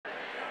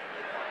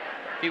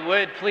If you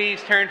would,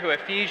 please turn to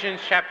Ephesians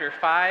chapter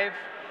 5.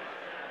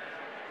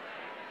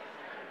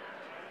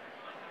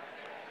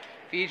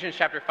 Ephesians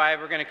chapter 5,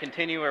 we're going to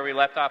continue where we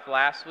left off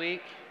last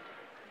week.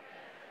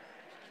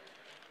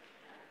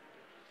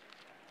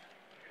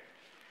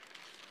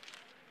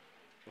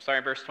 We'll start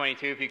in verse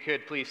 22. If you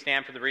could, please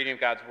stand for the reading of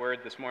God's word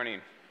this morning.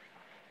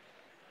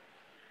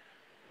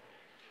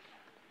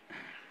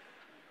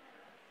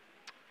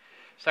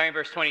 Starting in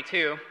verse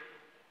 22,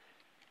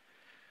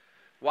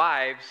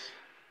 wives,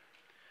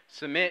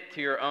 submit to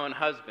your own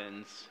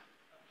husbands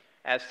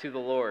as to the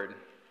Lord.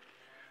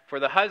 For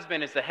the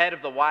husband is the head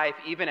of the wife,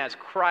 even as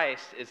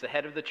Christ is the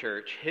head of the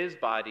church, his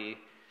body,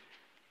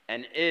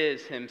 and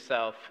is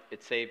himself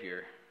its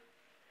Savior.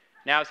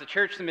 Now as the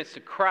church submits to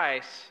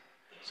Christ,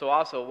 so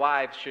also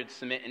wives should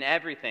submit in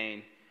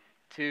everything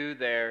to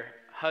their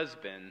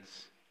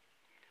husbands.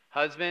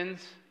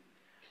 Husbands,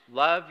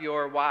 love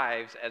your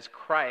wives as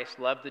Christ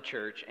loved the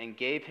church and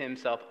gave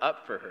himself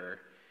up for her,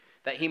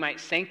 that he might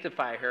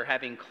sanctify her,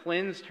 having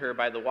cleansed her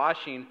by the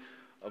washing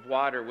of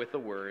water with the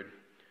word,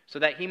 so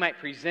that he might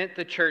present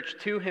the church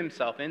to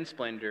himself in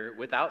splendor,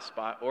 without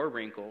spot or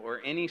wrinkle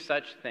or any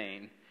such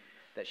thing,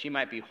 that she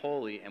might be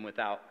holy and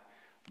without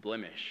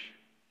blemish.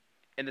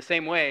 In the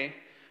same way,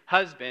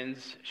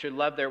 husbands should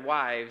love their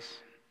wives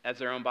as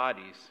their own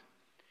bodies.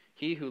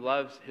 He who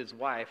loves his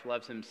wife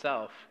loves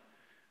himself,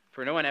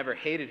 for no one ever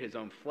hated his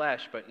own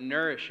flesh, but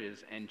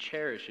nourishes and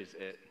cherishes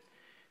it,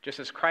 just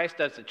as Christ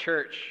does the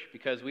church,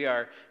 because we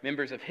are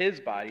members of his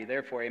body.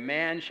 Therefore, a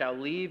man shall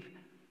leave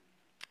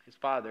his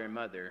father and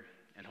mother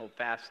and hold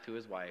fast to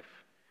his wife,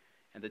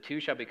 and the two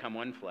shall become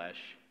one flesh.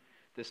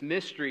 This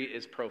mystery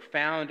is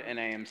profound, and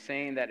I am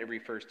saying that it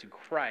refers to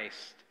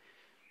Christ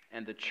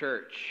and the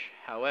church.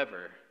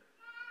 However,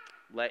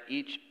 let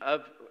each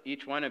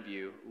one of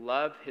you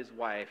love his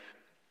wife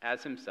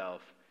as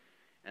himself,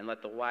 and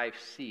let the wife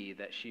see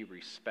that she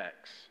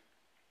respects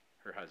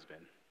her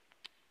husband.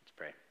 Let's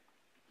pray.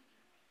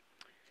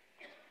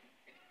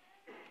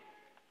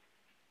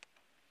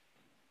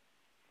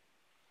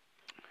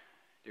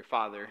 Dear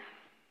Father,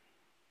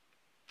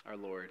 our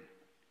Lord,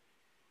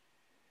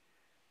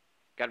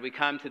 God, we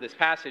come to this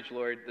passage,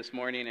 Lord, this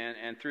morning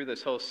and through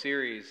this whole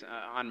series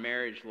on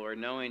marriage, Lord,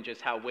 knowing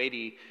just how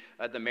weighty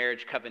the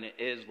marriage covenant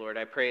is, Lord.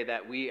 I pray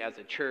that we as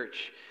a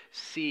church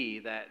see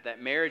that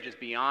marriage is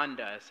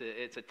beyond us.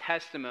 It's a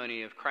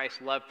testimony of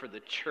Christ's love for the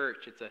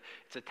church. It's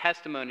a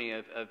testimony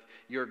of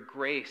your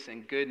grace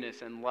and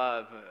goodness and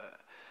love,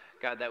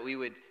 God, that we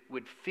would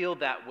feel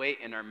that weight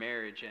in our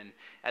marriage. And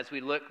as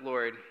we look,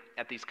 Lord,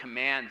 at these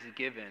commands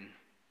given,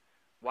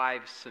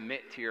 wives,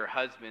 submit to your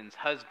husbands.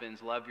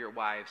 Husbands, love your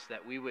wives.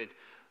 That we would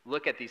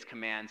look at these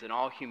commands in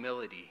all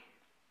humility,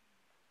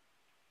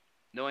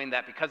 knowing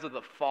that because of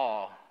the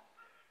fall,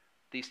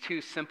 these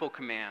two simple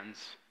commands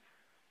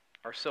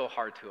are so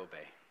hard to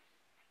obey.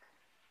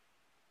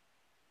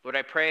 Lord,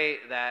 I pray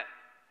that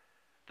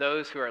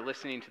those who are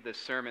listening to this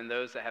sermon,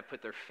 those that have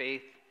put their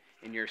faith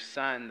in your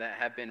Son, that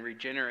have been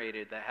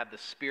regenerated, that have the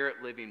Spirit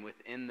living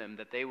within them,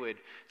 that they would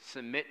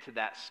submit to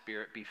that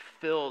Spirit, be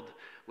filled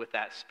with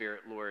that Spirit,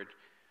 Lord,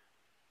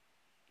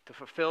 to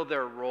fulfill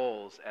their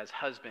roles as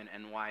husband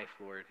and wife,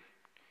 Lord,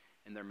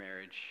 in their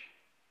marriage.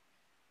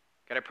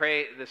 God, I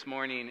pray this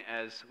morning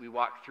as we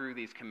walk through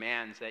these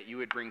commands that you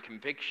would bring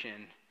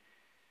conviction,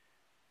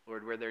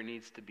 Lord, where there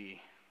needs to be.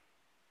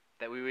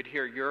 That we would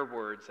hear your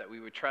words, that we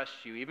would trust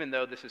you, even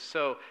though this is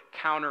so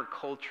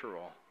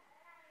countercultural.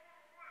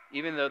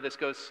 Even though this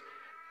goes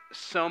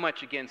so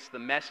much against the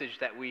message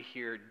that we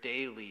hear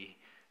daily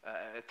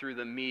through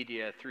the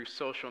media, through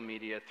social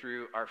media,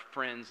 through our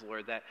friends,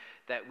 Lord,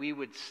 that we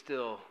would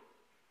still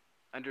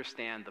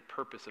understand the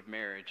purpose of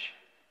marriage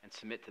and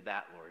submit to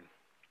that, Lord.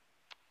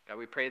 God,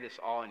 we pray this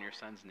all in your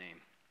Son's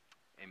name.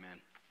 Amen.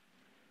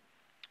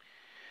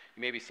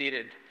 You may be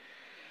seated.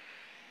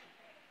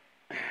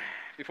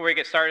 Before we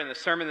get started in the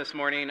sermon this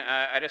morning,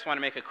 I just want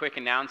to make a quick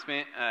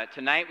announcement.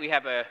 Tonight we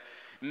have a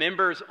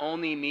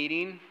members-only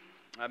meeting.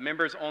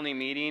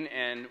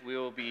 And we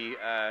will be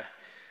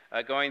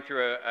going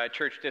through a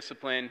church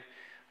discipline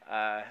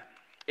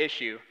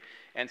issue.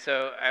 And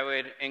so I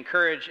would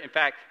encourage, in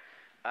fact,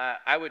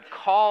 I would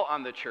call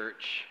on the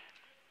church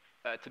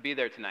to be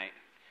there tonight.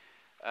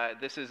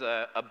 This is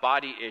a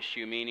body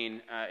issue,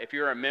 meaning if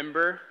you're a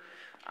member,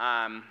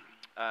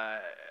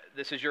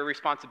 this is your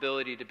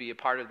responsibility to be a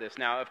part of this.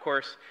 Now, of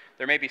course,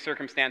 there may be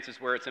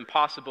circumstances where it's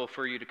impossible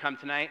for you to come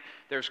tonight.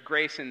 There's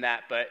grace in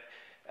that, but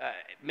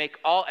make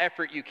all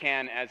effort you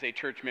can as a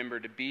church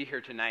member to be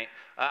here tonight.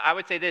 I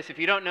would say this: if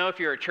you don't know if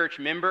you're a church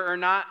member or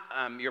not,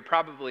 you're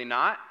probably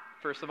not,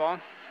 first of all.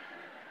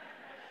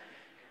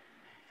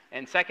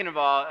 And second of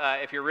all,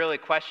 if you're really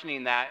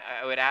questioning that,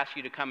 I would ask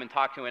you to come and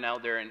talk to an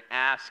elder and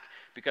ask,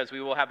 because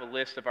we will have a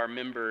list of our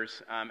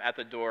members at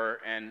the door,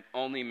 and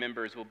only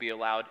members will be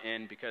allowed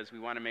in, because we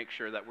want to make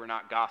sure that we're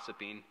not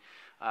gossiping,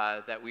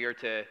 that we are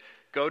to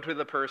go to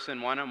the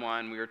person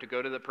one-on-one. We are to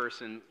go to the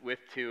person with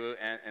two,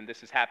 and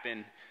this has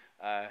happened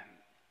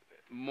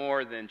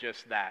more than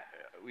just that.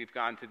 We've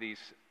gone to these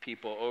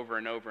people over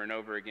and over and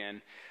over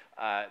again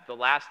the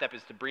last step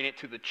is to bring it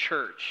to the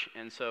church.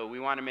 And so we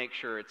want to make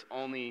sure it's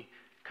only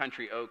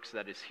Country Oaks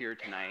that is here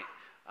tonight,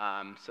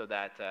 so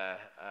that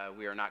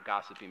we are not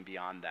gossiping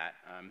beyond that.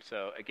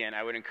 So again,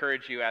 I would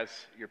encourage you as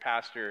your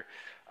pastor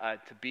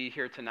to be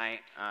here tonight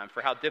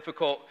for how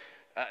difficult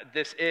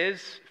this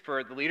is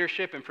for the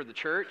leadership and for the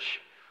church.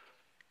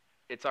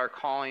 It's our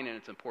calling and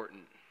it's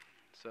important.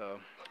 So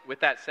with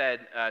that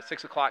said,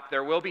 6 o'clock,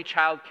 there will be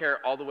childcare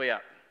all the way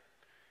up.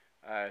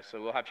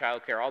 So we'll have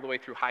childcare all the way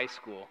through high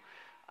school.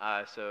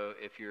 So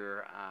if you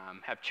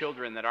have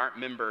children that aren't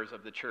members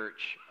of the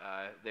church,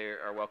 they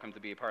are welcome to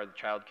be a part of the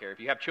childcare. If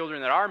you have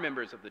children that are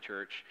members of the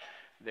church,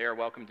 they are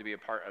welcome to be a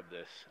part of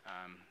this.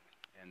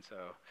 And so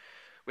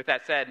with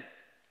that said,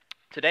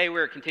 today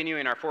we're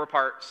continuing our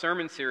 4-part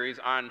sermon series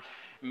on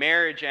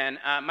marriage, and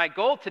my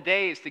goal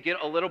today is to get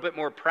a little bit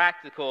more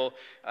practical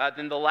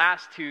than the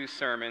last 2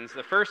 sermons.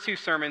 The first 2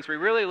 sermons, we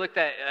really looked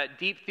at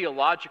deep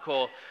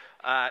theological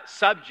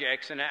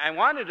subjects, and I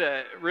wanted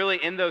to really,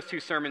 in those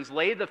 2 sermons,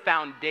 lay the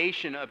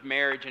foundation of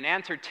marriage and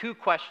answer 2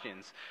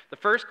 questions. The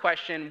first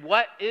question,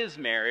 what is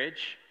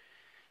marriage?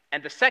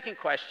 And the second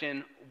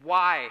question,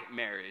 why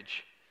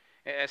marriage?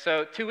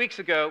 So 2 weeks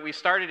ago, we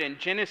started in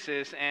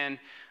Genesis, and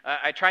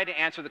I tried to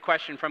answer the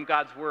question from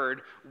God's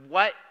Word,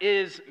 what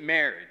is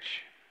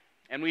marriage?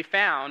 And we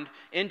found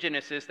in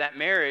Genesis that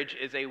marriage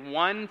is a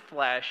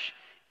one-flesh,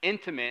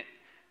 intimate,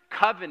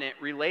 covenant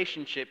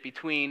relationship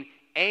between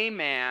a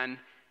man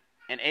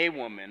and a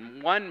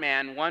woman. One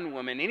man, one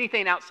woman.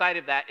 Anything outside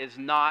of that is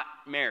not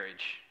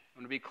marriage. I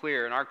want to be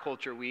clear, in our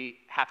culture, we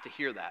have to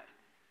hear that.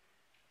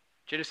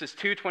 Genesis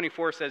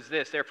 2:24 says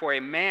this, therefore a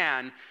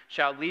man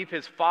shall leave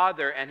his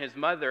father and his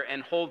mother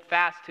and hold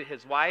fast to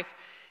his wife,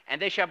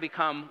 and they shall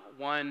become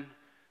one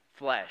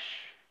flesh.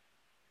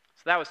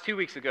 So that was 2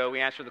 weeks ago. We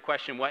answered the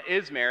question, what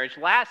is marriage?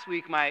 Last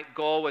week, my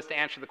goal was to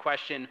answer the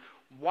question,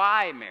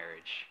 why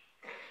marriage?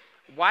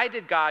 Why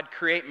did God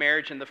create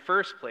marriage in the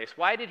first place?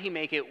 Why did he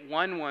make it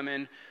one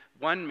woman,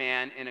 one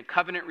man in a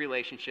covenant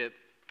relationship?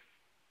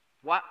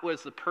 What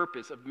was the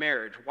purpose of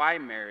marriage? Why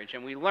marriage?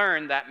 And we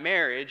learned that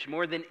marriage,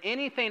 more than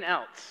anything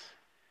else,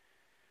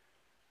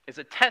 is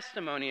a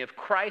testimony of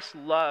Christ's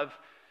love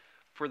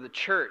for the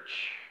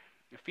church.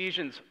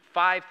 Ephesians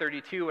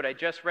 5:32, what I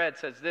just read,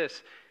 says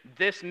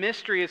this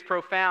mystery is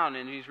profound,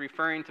 and he's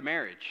referring to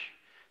marriage.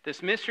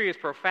 This mystery is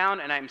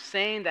profound, and I'm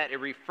saying that it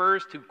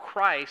refers to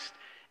Christ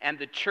and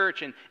the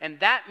church, and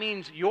that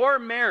means your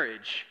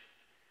marriage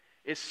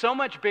is so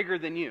much bigger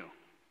than you.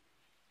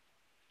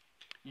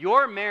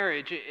 Your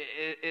marriage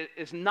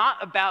is not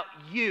about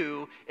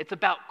you, it's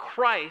about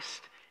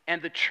Christ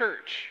and the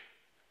church.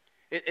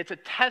 It's a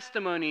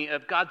testimony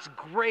of God's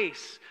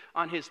grace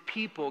on his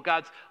people,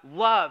 God's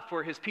love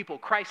for his people,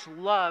 Christ's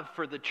love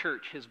for the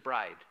church, his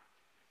bride.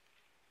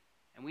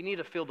 And we need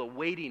to feel the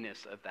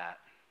weightiness of that.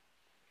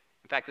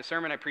 In fact, the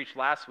sermon I preached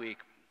last week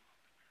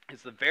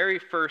is the very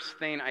first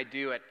thing I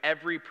do at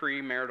every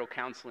premarital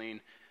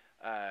counseling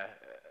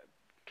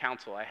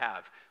counsel I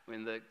have.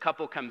 When the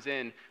couple comes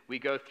in, we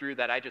go through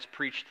that. I just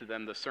preach to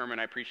them the sermon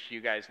I preached to you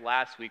guys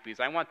last week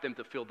because I want them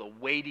to feel the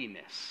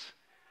weightiness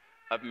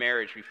of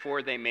marriage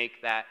before they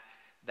make that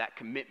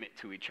commitment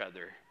to each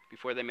other,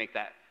 before they make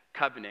that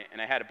covenant.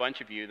 And I had a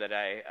bunch of you that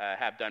I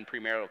have done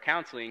premarital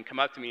counseling come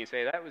up to me and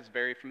say, that was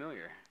very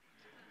familiar.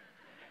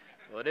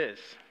 Well, it is.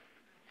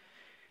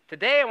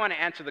 Today I want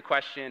to answer the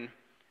question,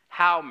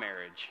 how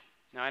marriage?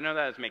 Now I know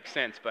that doesn't make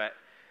sense, but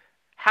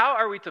how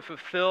are we to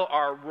fulfill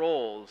our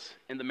roles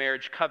in the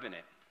marriage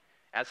covenant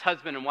as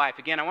husband and wife?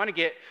 Again, I want to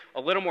get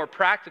a little more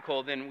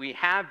practical than we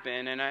have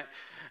been, and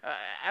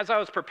as I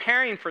was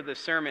preparing for this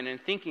sermon and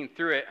thinking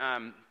through it,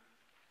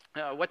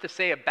 what to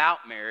say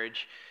about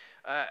marriage,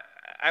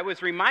 I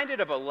was reminded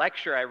of a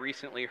lecture I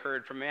recently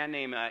heard from a man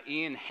named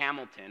Ian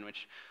Hamilton,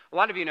 which a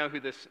lot of you know who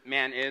this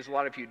man is, a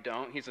lot of you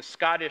don't. He's a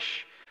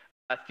Scottish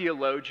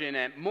theologian,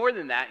 and more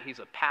than that, he's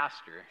a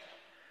pastor.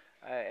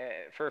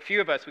 For a few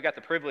of us, we got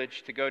the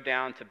privilege to go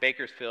down to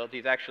Bakersfield.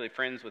 He's actually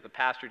friends with a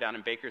pastor down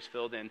in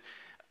Bakersfield, and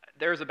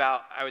there's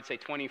about, I would say,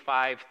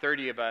 25,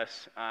 30 of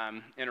us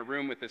in a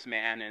room with this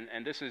man,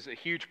 and this is a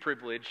huge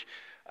privilege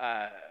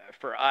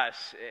for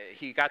us.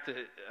 He got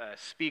to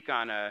speak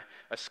on a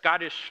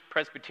Scottish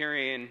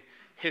Presbyterian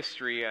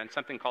history on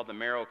something called the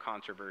Merrill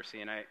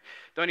controversy, and I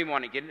don't even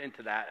want to get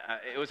into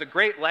that. It was a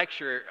great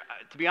lecture.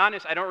 To be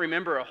honest, I don't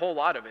remember a whole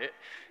lot of it,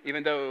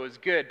 even though it was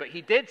good, but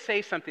he did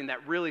say something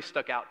that really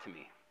stuck out to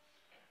me.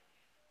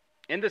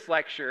 In this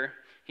lecture,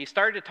 he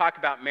started to talk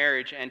about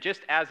marriage, and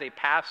just as a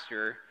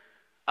pastor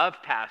of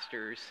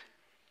pastors,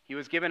 he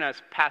was giving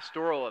us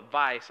pastoral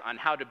advice on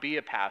how to be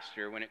a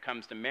pastor when it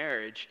comes to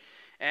marriage.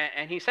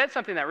 And he said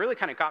something that really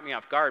kind of caught me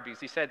off guard,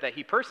 because he said that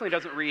he personally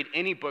doesn't read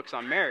any books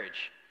on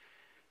marriage.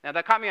 Now,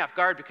 that caught me off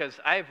guard because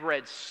I've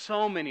read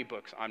so many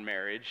books on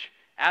marriage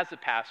as a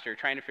pastor,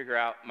 trying to figure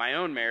out my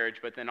own marriage,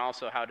 but then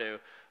also how to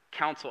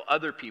counsel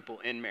other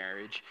people in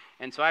marriage.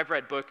 And so I've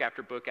read book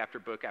after book after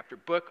book after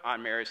book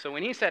on marriage. So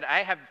when he said,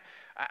 I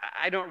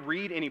don't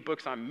read any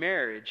books on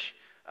marriage,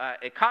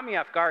 it caught me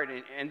off guard.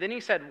 And then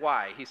he said,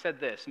 why? He said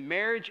this,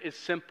 marriage is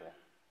simple.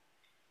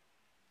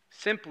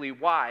 Simply,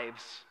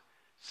 wives,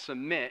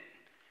 submit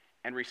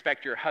and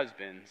respect your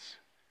husbands.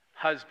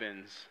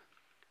 Husbands,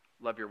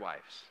 love your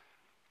wives.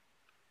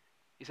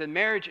 He said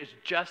marriage is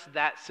just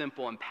that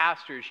simple, and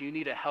pastors, you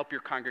need to help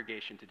your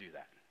congregation to do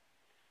that.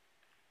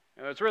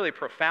 And it's really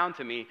profound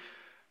to me,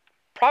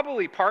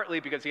 probably partly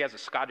because he has a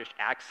Scottish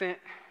accent.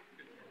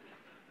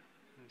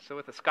 So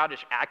with a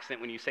Scottish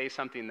accent, when you say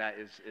something that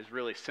is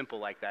really simple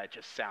like that, it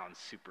just sounds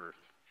super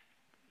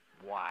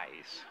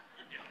wise.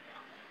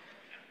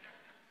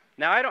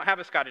 Now, I don't have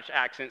a Scottish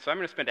accent, so I'm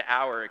going to spend an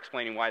hour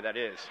explaining why that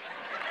is.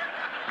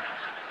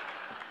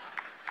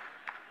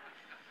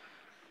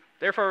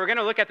 Therefore, we're going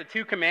to look at the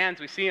two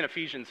commands we see in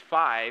Ephesians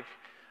 5.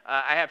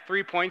 I have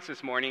 3 points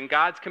this morning.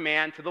 God's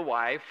command to the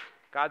wife,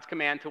 God's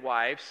command to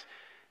wives.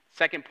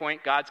 Second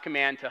point, God's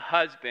command to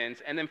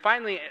husbands. And then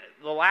finally,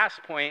 the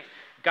last point,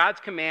 God's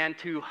command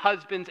to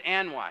husbands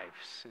and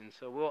wives. And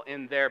so we'll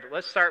end there. But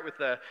let's start with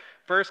the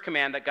first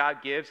command that God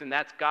gives, and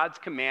that's God's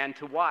command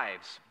to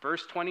wives.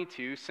 Verse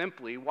 22,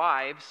 simply,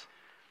 wives,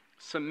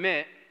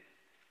 submit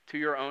to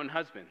your own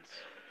husbands.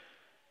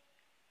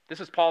 This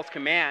is Paul's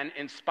command,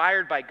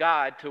 inspired by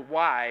God to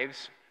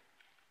wives.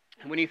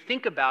 And when you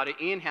think about it,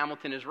 Ian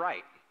Hamilton is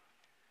right.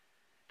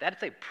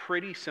 That's a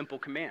pretty simple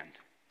command.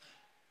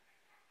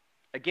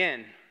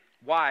 Again,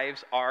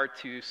 wives are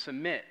to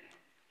submit.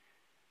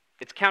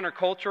 It's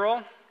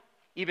countercultural,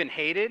 even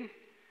hated.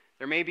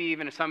 There may be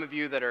even some of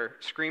you that are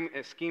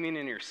scheming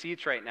in your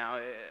seats right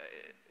now.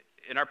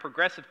 In our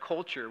progressive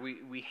culture,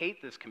 we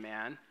hate this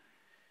command.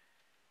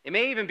 It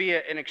may even be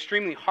an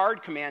extremely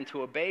hard command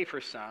to obey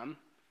for some,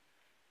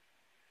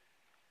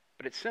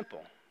 but it's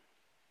simple.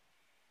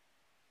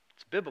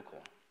 It's biblical.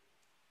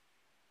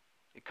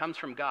 It comes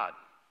from God.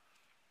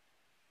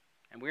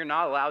 And we're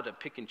not allowed to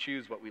pick and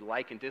choose what we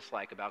like and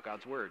dislike about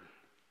God's word.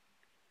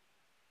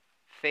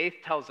 Faith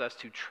tells us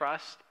to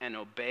trust and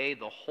obey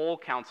the whole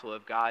counsel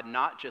of God,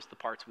 not just the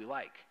parts we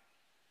like.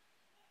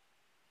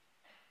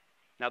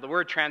 Now, the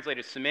word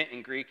translated submit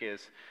in Greek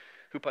is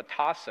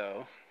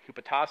hupotasso.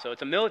 Hupotasso.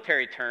 It's a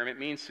military term. It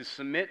means to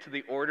submit to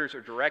the orders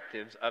or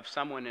directives of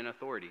someone in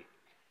authority.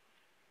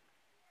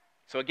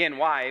 So again,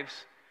 wives,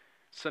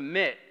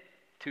 submit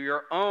to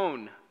your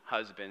own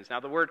husbands. Now,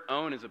 the word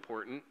own is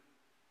important.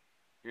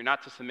 You're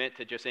not to submit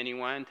to just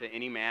anyone, to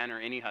any man or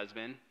any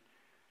husband,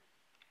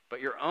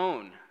 but your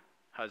own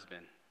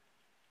husband.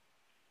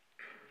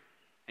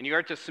 And you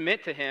are to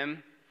submit to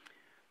him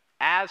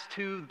as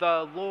to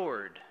the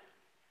Lord.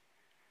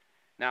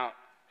 Now,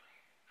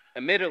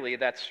 admittedly,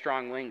 that's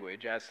strong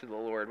language, as to the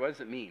Lord. What does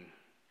it mean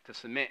to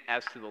submit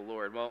as to the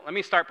Lord? Well, let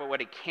me start by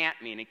what it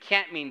can't mean. It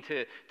can't mean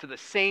to the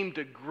same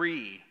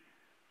degree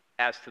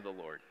as to the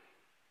Lord.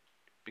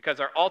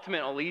 Because our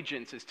ultimate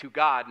allegiance is to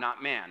God,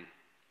 not man.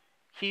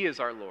 He is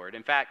our Lord.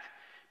 In fact,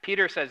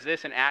 Peter says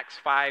this in Acts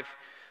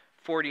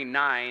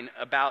 5:49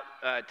 about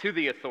to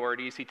the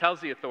authorities. He tells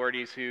the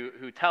authorities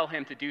who tell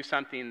him to do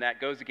something that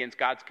goes against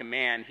God's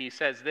command. He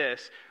says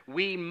this: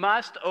 we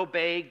must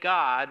obey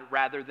God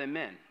rather than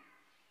men.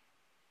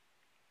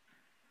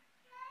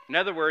 In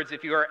other words,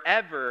 if you are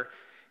ever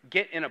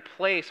get in a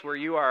place where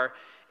you are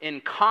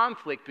in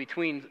conflict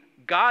between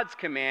God's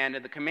command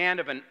and the command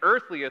of an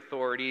earthly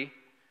authority,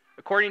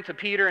 according to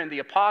Peter and the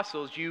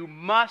apostles, you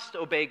must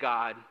obey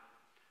God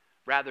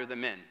rather than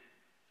men.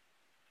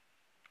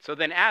 So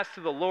then, as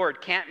to the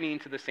Lord can't mean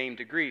to the same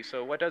degree.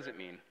 So what does it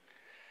mean?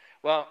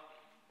 Well,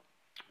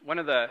 one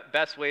of the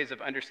best ways of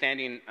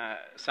understanding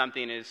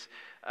something is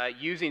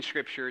using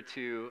Scripture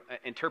to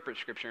interpret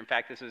Scripture. In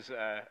fact, this is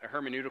a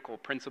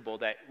hermeneutical principle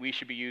that we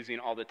should be using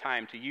all the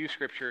time, to use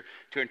Scripture,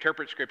 to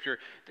interpret Scripture,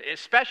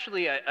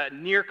 especially a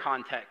near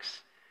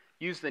context.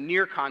 Use the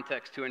near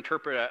context to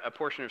interpret a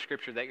portion of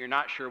Scripture that you're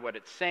not sure what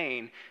it's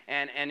saying.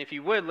 And if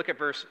you would, look at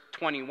verse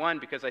 21,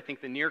 because I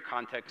think the near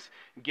context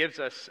gives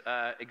us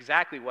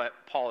exactly what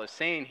Paul is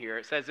saying here.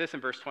 It says this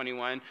in verse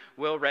 21,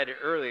 Will read it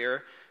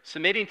earlier,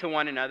 submitting to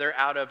one another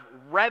out of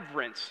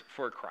reverence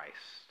for Christ.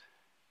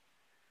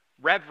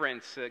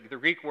 Reverence, the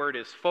Greek word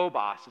is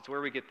phobos. It's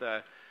where we get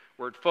the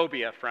word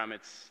phobia from.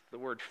 It's the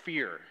word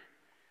fear.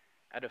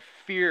 Out of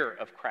fear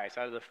of Christ,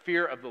 out of the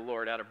fear of the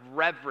Lord, out of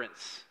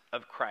reverence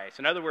of Christ.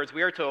 In other words,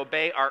 we are to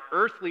obey our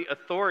earthly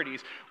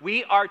authorities.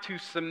 We are to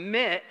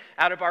submit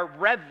out of our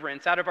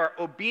reverence, out of our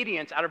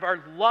obedience, out of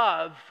our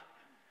love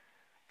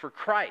for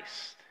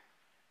Christ.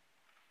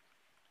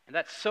 And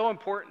that's so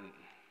important.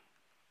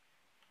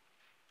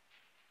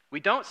 We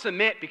don't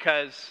submit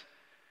because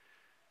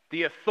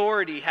the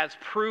authority has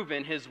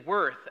proven his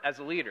worth as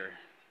a leader.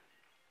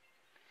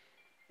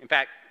 In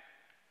fact,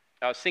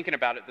 I was thinking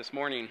about it this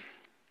morning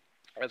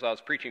as I was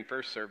preaching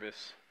first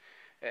service.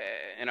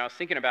 And I was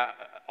thinking about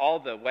all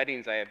the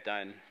weddings I have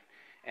done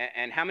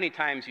and how many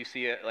times you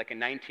see like a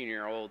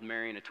 19-year-old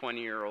marrying a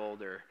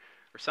 20-year-old or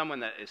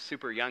someone that is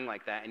super young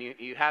like that. And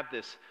you have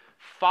this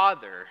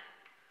father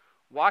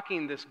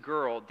walking this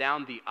girl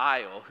down the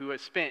aisle who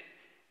has spent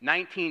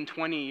 19,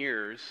 20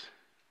 years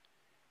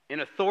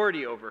in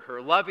authority over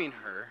her, loving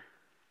her,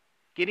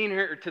 getting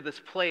her to this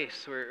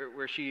place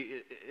where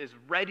she is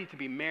ready to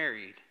be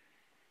married.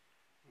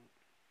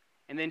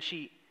 And then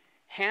she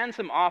hands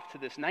him off to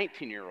this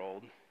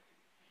 19-year-old,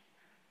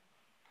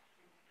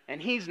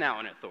 and he's now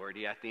in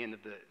authority at the end of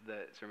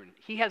the sermon.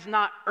 He has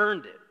not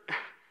earned it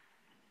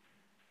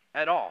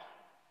at all.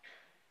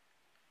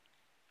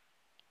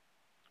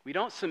 We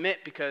don't submit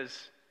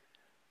because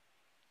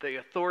the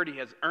authority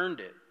has earned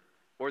it,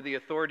 or the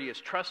authority is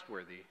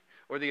trustworthy,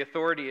 or the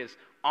authority is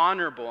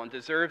honorable and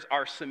deserves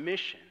our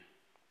submission.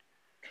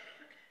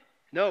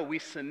 No, we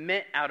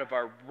submit out of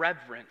our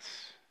reverence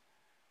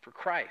for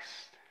Christ.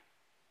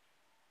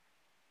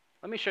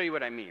 Let me show you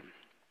what I mean.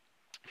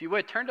 If you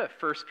would, turn to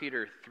 1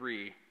 Peter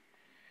 3,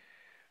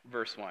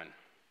 verse 1.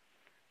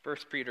 1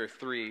 Peter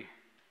 3,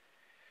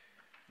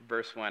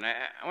 verse 1. I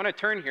want to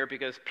turn here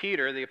because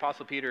Peter, the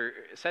Apostle Peter,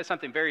 says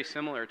something very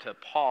similar to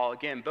Paul.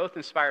 Again, both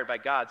inspired by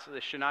God, so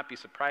this should not be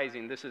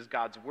surprising. This is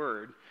God's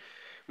word.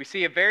 We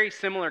see a very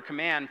similar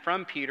command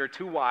from Peter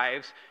to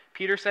wives.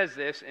 Peter says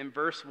this in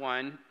verse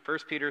 1, 1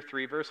 Peter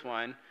 3, verse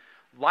 1.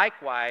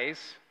 Likewise,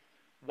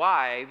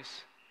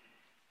 wives,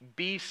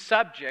 be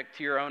subject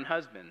to your own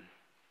husband.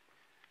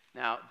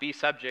 Now, be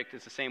subject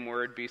is the same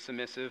word, be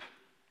submissive,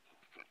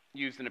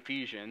 used in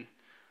Ephesians.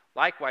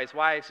 Likewise,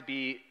 wives,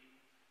 be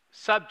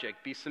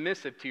subject, be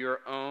submissive to your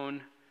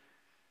own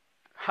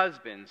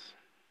husbands.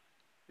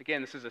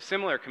 Again, this is a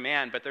similar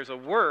command, but there's a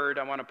word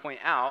I want to point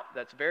out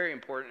that's very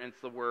important, and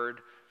it's the word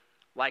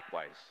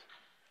likewise.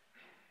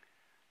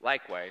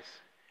 Likewise.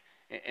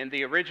 In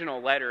the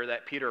original letter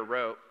that Peter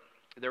wrote,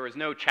 there was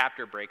no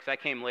chapter breaks.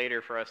 That came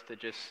later for us to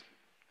just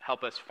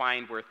help us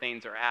find where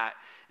things are at.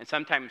 And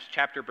sometimes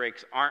chapter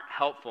breaks aren't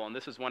helpful, and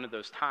this is one of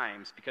those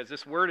times, because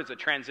this word is a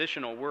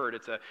transitional word.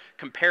 It's a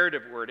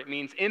comparative word. It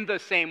means in the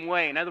same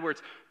way. In other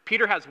words,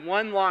 Peter has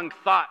one long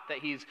thought that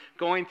he's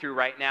going through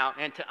right now,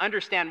 and to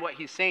understand what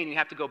he's saying, you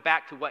have to go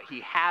back to what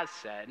he has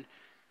said.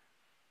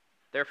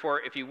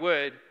 Therefore, if you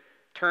would,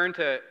 turn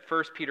to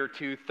 1 Peter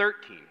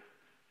 2:13.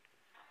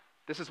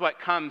 This is what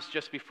comes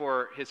just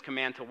before his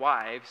command to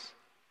wives.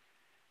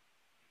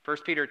 1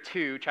 Peter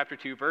 2, chapter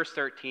 2, verse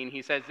 13,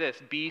 he says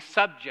this, be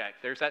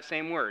subject. There's that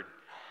same word.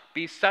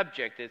 Be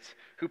subject. It's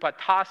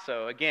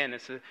hupatasso. Again,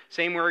 it's the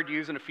same word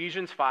used in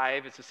Ephesians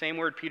 5. It's the same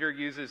word Peter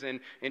uses in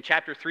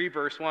chapter 3,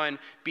 verse 1.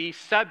 Be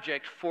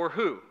subject for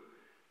who?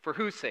 For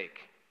whose sake?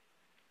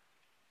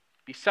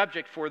 Be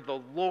subject for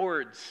the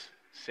Lord's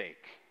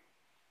sake.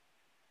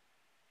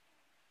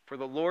 For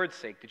the Lord's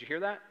sake. Did you hear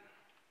that?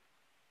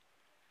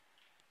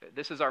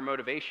 This is our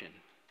motivation.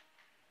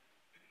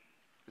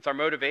 It's our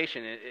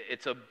motivation.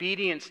 It's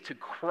obedience to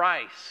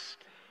Christ.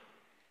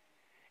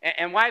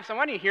 And wives, I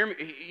want you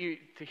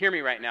to hear me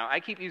right now. I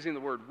keep using the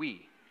word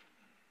we.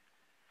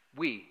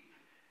 We.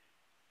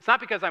 It's not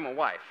because I'm a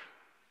wife,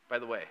 by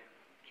the way.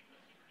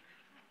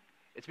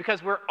 It's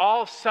because we're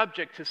all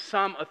subject to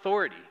some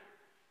authority.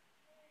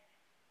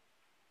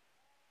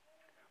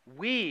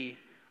 We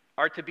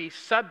are to be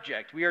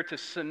subject. We are to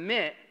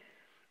submit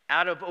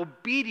out of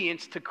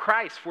obedience to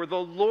Christ for the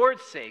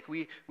Lord's sake.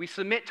 We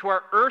submit to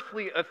our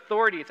earthly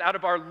authority. It's out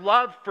of our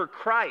love for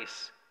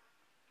Christ.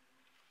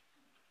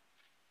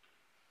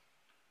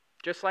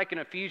 Just like in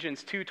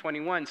Ephesians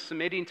 2:21,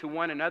 submitting to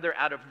one another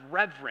out of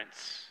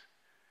reverence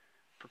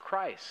for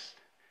Christ.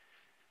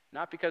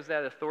 Not because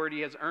that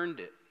authority has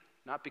earned it,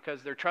 not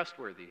because they're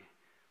trustworthy,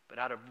 but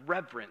out of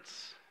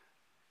reverence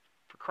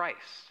for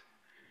Christ.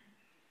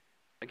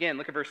 Again,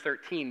 look at verse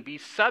 13. Be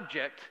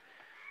subject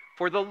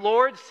for the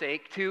Lord's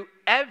sake to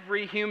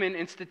every human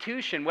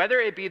institution,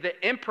 whether it be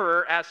the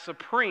emperor as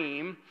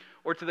supreme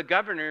or to the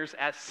governors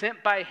as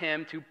sent by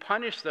him to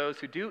punish those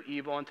who do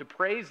evil and to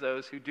praise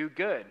those who do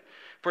good.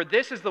 For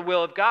this is the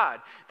will of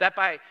God, that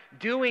by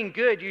doing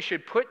good you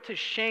should put to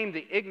shame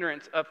the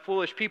ignorance of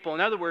foolish people.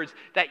 In other words,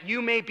 that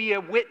you may be a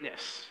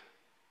witness.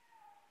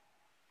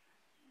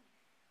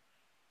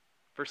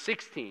 Verse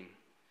 16,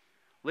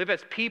 live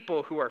as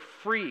people who are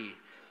free,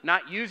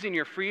 not using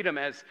your freedom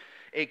as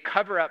a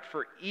cover-up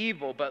for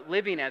evil, but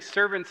living as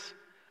servants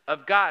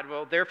of God.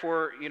 Well,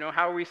 therefore,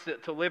 how are we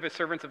to live as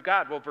servants of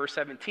God? Well, verse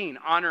 17,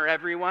 honor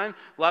everyone,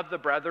 love the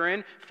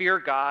brethren, fear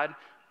God,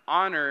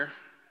 honor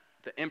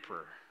the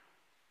emperor.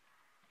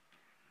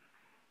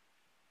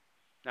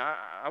 Now,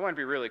 I want to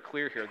be really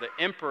clear here. The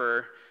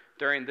emperor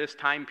during this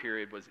time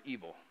period was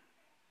evil.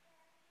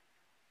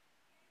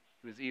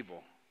 He was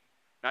evil.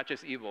 Not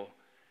just evil,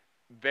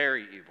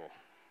 very evil.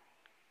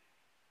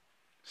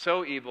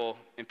 So evil,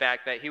 in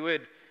fact, that he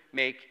would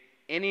make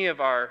any of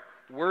our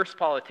worst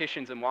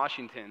politicians in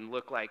Washington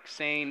look like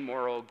sane,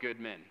 moral, good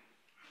men.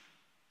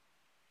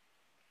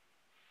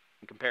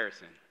 In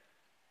comparison.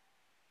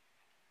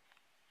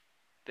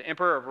 The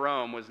emperor of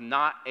Rome was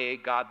not a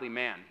godly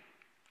man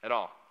at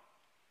all.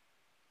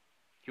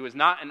 He was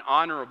not an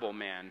honorable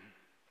man.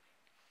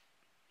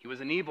 He was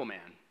an evil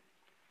man.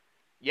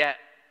 Yet,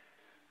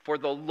 for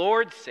the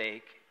Lord's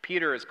sake,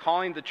 Peter is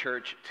calling the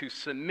church to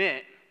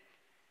submit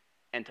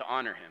and to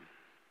honor him.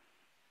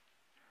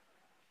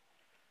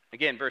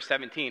 Again, verse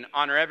 17,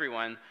 honor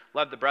everyone,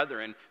 love the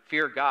brethren,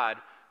 fear God,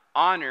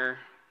 honor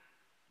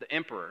the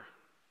emperor.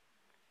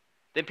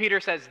 Then Peter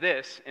says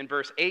this in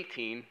verse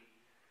 18,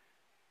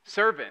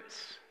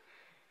 servants,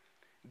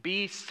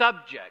 be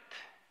subject,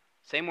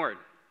 same word,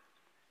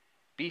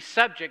 be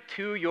subject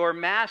to your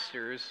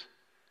masters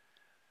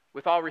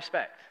with all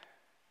respect.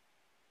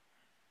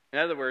 In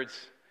other words,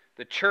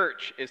 the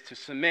church is to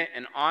submit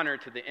and honor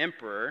to the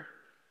emperor,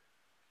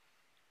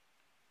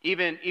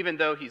 even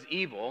though he's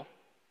evil.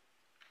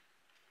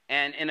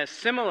 And in a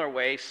similar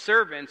way,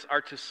 servants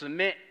are to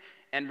submit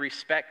and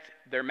respect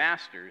their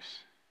masters.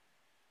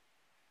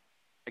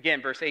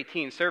 Again, verse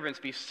 18, servants,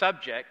 be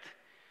subject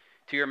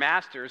to your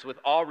masters with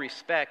all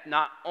respect,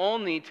 not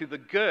only to the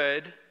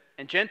good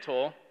and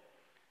gentle,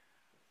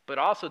 but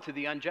also to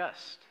the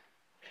unjust.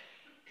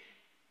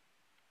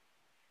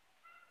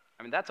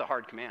 I mean, that's a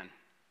hard command.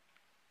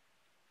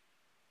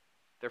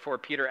 Therefore,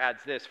 Peter adds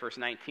this, verse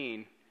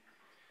 19,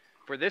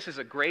 for this is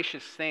a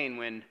gracious thing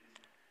when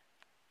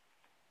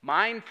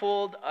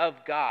mindful of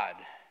God.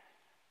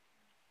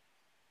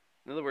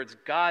 In other words,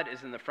 God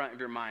is in the front of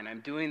your mind.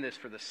 I'm doing this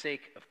for the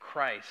sake of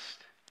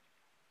Christ.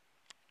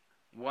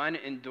 One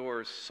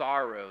endures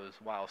sorrows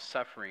while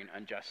suffering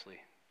unjustly.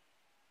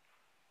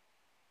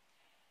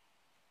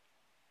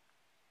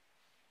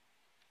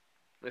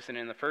 Listen,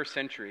 in the first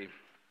century,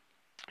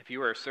 if you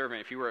were a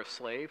servant, if you were a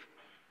slave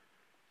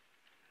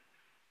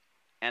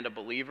and a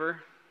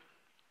believer,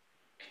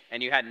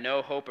 and you had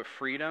no hope of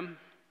freedom,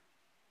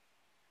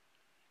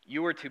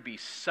 you were to be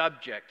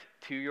subject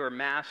to your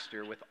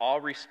master with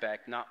all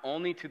respect, not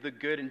only to the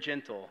good and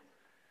gentle,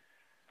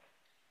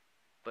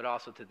 but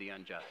also to the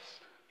unjust.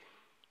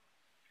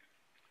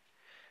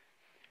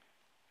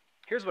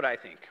 Here's what I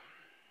think.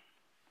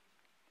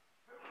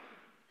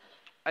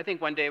 I think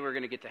one day we're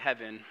going to get to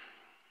heaven,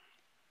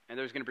 and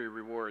there's going to be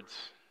rewards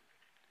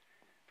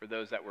for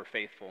those that were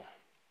faithful.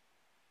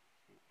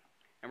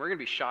 And we're going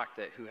to be shocked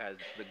at who has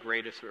the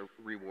greatest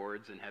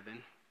rewards in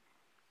heaven.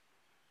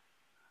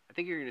 I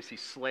think you're going to see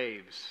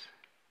slaves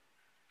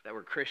that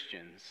were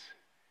Christians,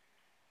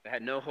 that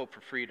had no hope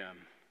for freedom,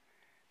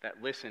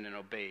 that listened and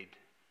obeyed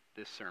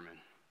this sermon,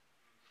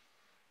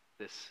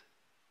 this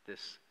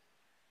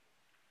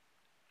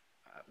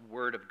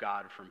word of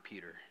God from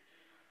Peter.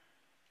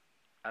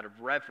 Out of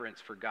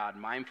reverence for God,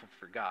 mindful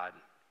for God,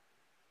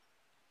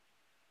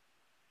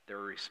 they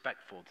were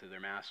respectful to their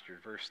master.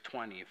 Verse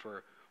 20,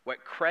 for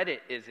what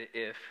credit is it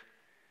if,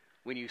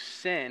 when you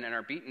sin and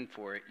are beaten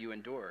for it, you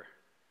endure?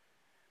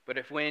 But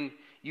if when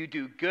you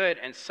do good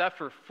and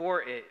suffer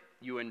for it,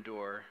 you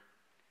endure,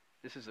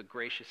 this is a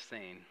gracious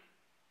thing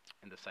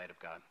in the sight of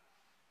God.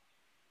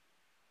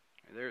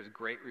 There is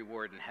great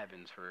reward in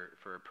heavens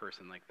for a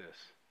person like this.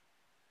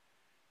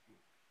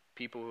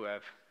 People who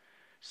have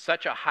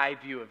such a high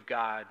view of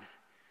God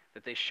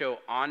that they show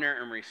honor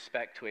and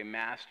respect to a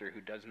master who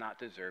does not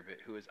deserve it,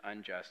 who is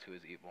unjust, who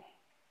is evil.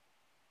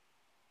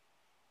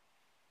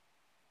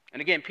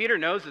 And again, Peter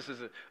knows this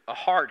is a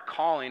hard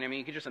calling. I mean,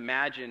 you can just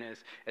imagine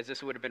as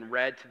this would have been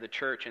read to the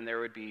church and there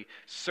would be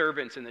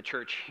servants in the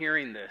church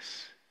hearing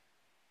this.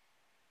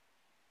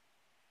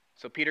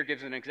 So Peter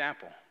gives an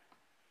example.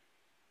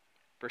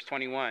 Verse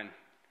 21,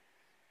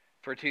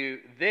 for to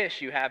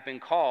this you have been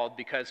called,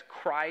 because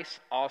Christ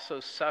also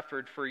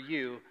suffered for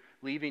you,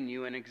 leaving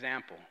you an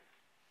example,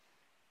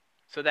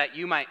 so that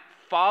you might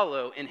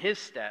follow in his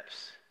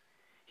steps.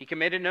 He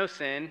committed no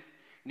sin,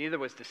 neither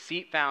was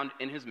deceit found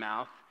in his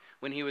mouth.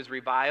 When he was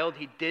reviled,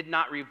 he did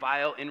not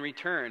revile in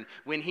return.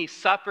 When he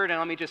suffered, and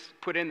let me just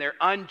put in there,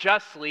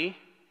 unjustly,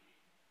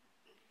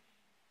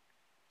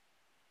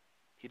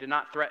 he did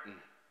not threaten,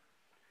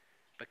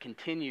 but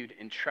continued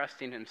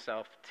entrusting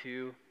himself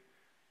to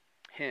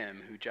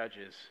him who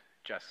judges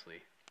justly.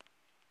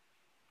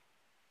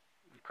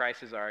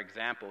 Christ is our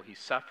example. He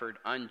suffered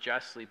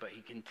unjustly, but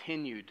he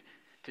continued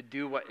to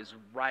do what is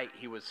right.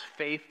 He was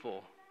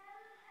faithful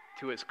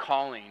to his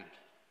calling.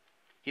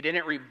 He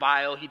didn't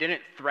revile, he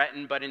didn't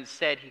threaten, but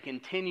instead he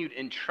continued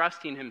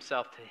entrusting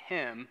himself to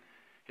him,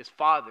 his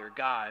Father,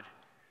 God,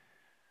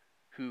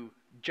 who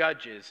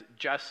judges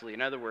justly.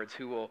 In other words,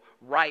 who will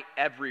right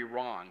every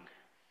wrong.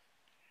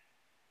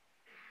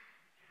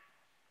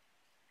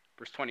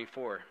 Verse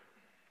 24,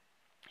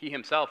 he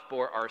himself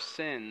bore our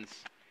sins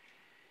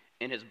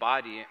in his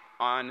body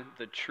on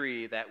the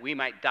tree, that we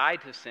might die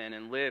to sin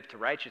and live to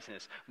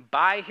righteousness.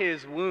 By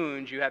his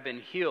wounds you have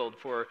been healed,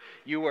 for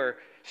you were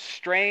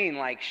straying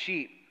like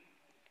sheep,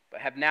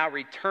 but have now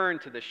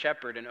returned to the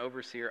shepherd and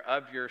overseer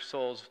of your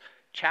souls.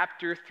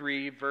 Chapter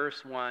 3,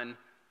 verse 1,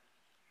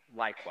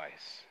 likewise.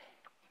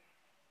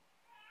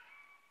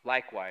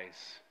 Likewise,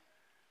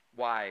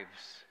 wives,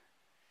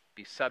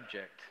 be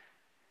subject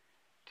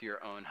to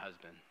your own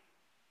husband.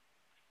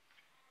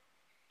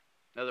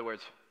 In other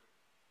words,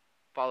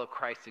 follow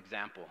Christ's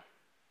example.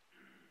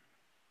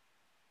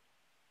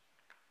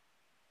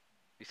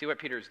 You see what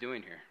Peter is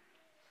doing here?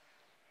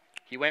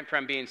 He went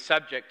from being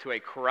subject to a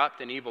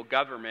corrupt and evil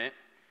government,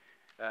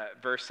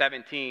 verse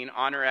 17,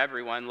 honor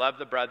everyone, love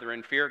the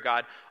brethren, fear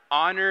God,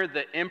 honor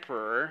the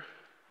emperor.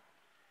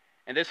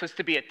 And this was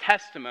to be a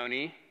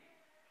testimony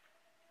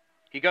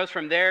He goes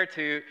from there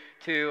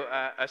to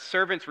a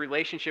servant's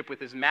relationship with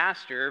his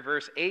master.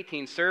 Verse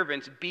 18,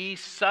 servants, be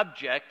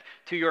subject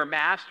to your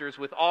masters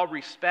with all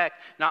respect,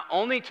 not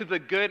only to the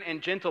good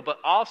and gentle, but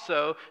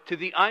also to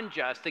the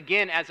unjust,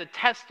 again, as a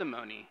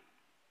testimony.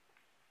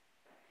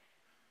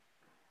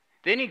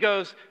 Then he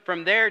goes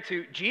from there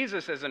to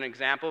Jesus as an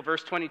example.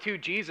 Verse 22,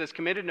 Jesus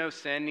committed no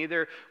sin,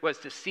 neither was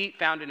deceit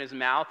found in his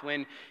mouth.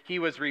 When he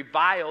was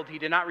reviled, he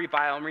did not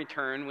revile in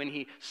return. When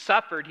he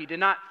suffered, he did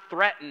not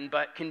threaten,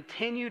 but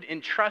continued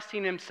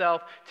entrusting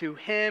himself to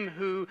him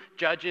who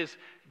judges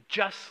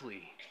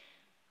justly.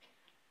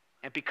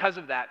 And because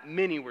of that,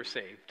 many were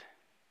saved.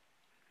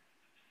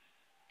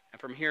 And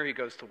from here he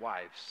goes to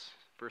wives.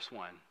 Verse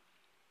 1,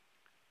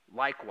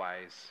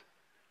 likewise,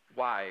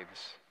 wives,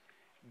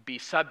 be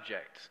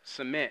subject,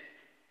 submit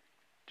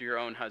to your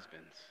own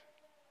husbands.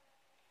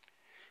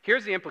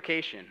 Here's the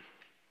implication.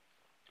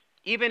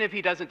 Even if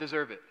he doesn't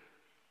deserve it,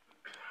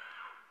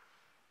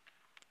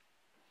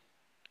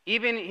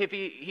 even if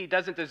he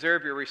doesn't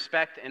deserve your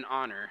respect and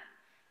honor,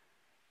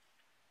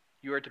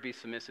 you are to be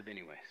submissive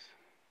anyways.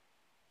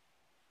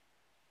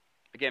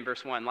 Again,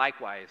 verse 1,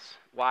 likewise,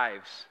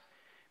 wives,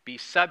 be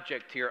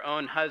subject to your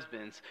own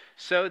husbands,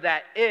 so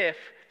that if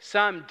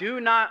some do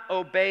not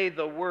obey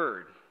the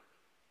word.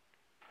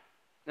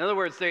 In other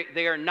words,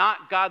 they are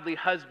not godly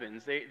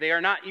husbands. They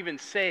are not even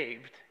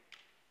saved.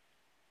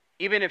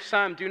 Even if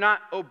some do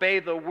not obey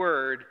the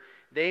word,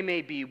 they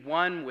may be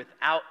won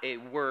without a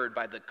word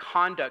by the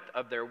conduct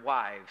of their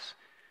wives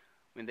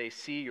when they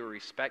see your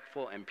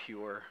respectful and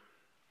pure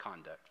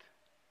conduct.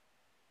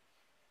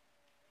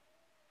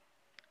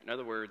 In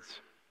other words,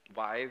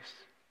 wives,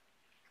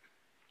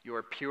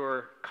 your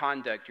pure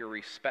conduct, your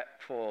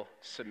respectful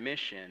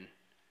submission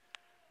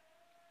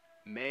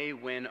may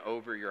win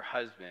over your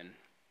husband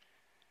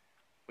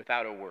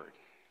without a word.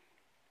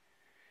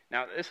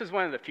 Now, this is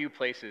one of the few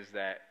places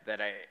that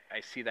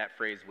I see that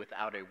phrase,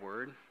 without a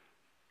word.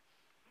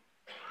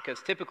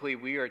 Because typically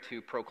we are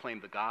to proclaim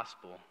the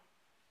gospel,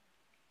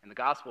 and the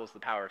gospel is the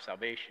power of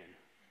salvation.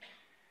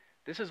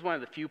 This is one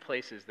of the few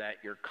places that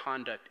your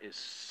conduct is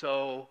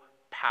so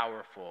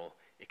powerful,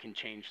 it can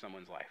change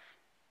someone's life.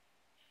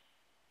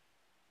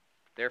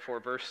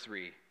 Therefore, verse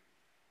 3,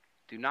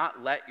 do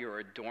not let your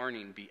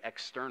adorning be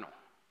external.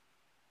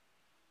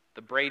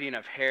 The braiding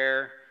of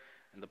hair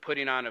and the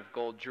putting on of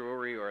gold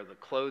jewelry or the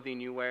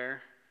clothing you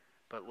wear,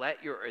 but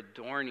let your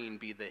adorning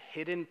be the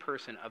hidden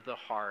person of the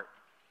heart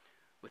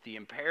with the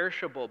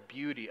imperishable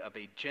beauty of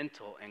a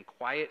gentle and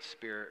quiet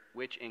spirit,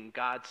 which in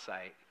God's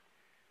sight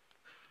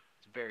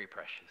is very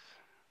precious.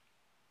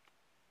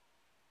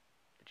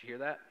 Did you hear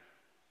that?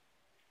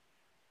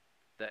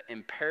 The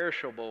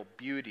imperishable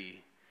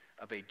beauty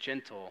of a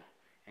gentle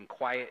and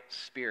quiet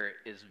spirit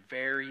is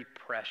very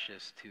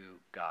precious to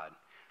God.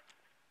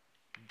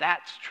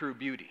 That's true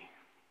beauty.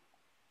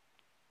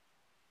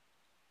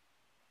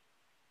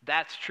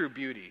 That's true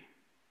beauty.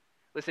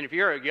 Listen, if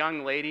you're a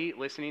young lady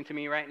listening to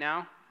me right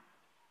now,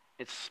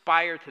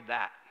 aspire to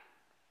that.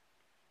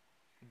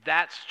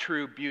 That's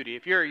true beauty.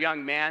 If you're a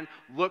young man,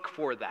 look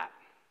for that.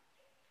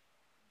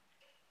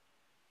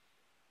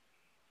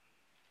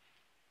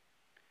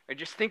 Or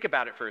just think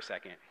about it for a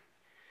second.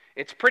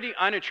 It's pretty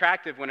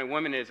unattractive when a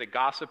woman is a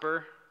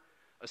gossiper,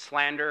 a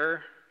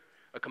slanderer,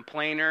 a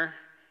complainer,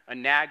 a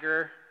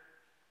nagger,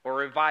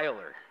 or a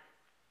reviler.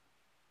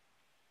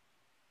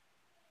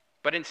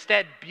 But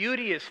instead,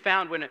 beauty is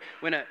found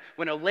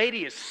when a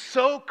lady is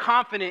so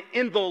confident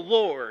in the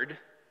Lord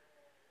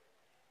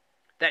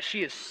that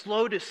she is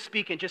slow to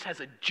speak and just has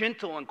a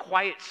gentle and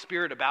quiet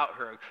spirit about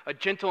her, a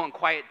gentle and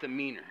quiet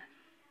demeanor.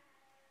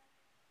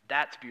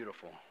 That's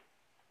beautiful.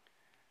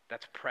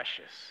 That's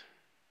precious.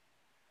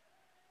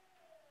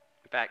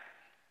 In fact,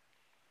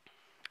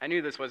 I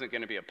knew this wasn't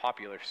going to be a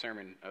popular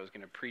sermon I was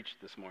going to preach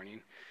this morning.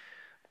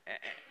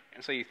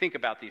 And so you think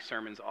about these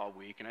sermons all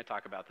week, and I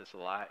talk about this a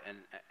lot, and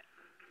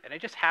I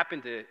just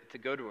happened to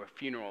go to a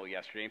funeral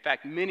yesterday. In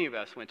fact, many of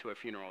us went to a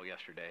funeral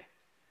yesterday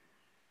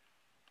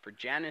for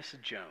Janice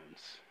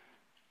Jones.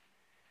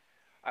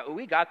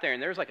 We got there,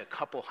 and there was like a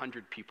couple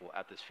hundred people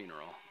at this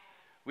funeral.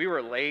 We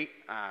were late,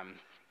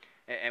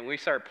 and we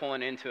started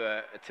pulling into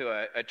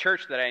a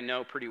church that I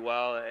know pretty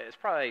well. It's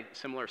probably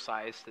similar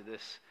size to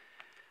this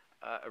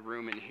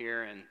room in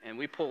here, and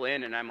we pull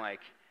in, and I'm like,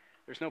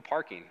 there's no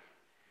parking.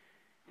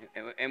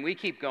 And we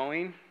keep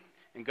going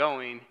and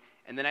going,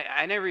 and then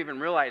I never even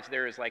realized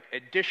there is like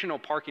additional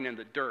parking in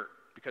the dirt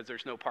because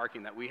there's no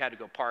parking that we had to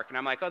go park. And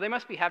I'm like, oh, they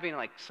must be having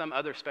like some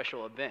other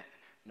special event.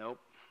 Nope.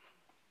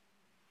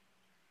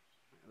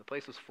 The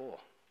place was full.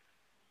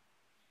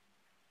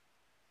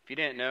 If you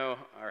didn't know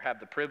or have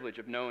the privilege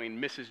of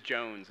knowing Mrs.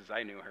 Jones as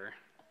I knew her,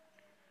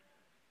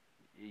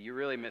 you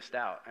really missed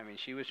out. I mean,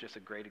 she was just a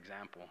great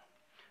example.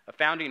 A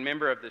founding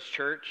member of this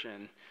church,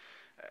 and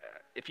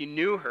if you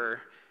knew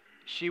her,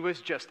 she was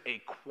just a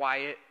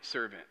quiet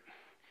servant.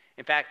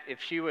 In fact, if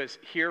she was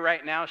here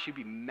right now, she'd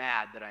be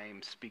mad that I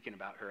am speaking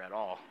about her at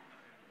all.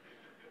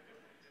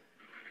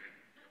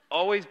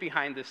 Always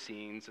behind the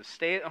scenes, a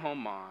stay-at-home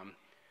mom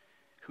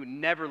who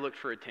never looked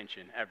for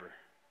attention, ever.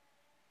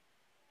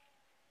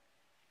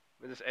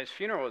 His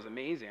funeral was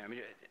amazing. I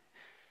mean,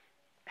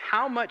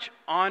 how much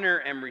honor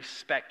and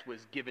respect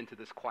was given to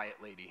this quiet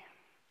lady?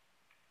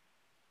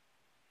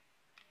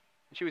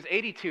 She was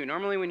 82.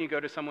 Normally when you go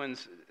to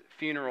someone's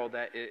funeral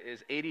that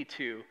is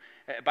 82,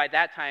 by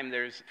that time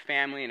there's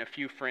family and a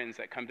few friends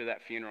that come to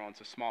that funeral.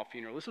 It's a small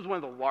funeral. This was one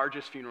of the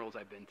largest funerals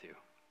I've been to.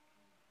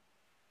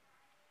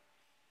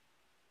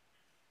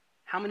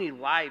 How many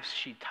lives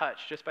she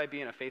touched just by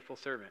being a faithful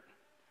servant.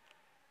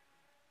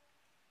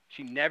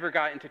 She never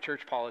got into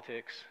church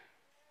politics.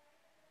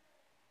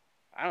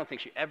 I don't think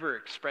she ever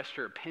expressed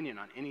her opinion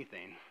on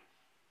anything.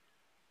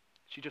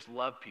 She just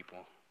loved people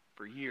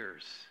for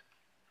years.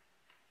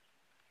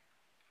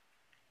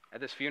 At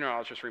this funeral, I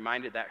was just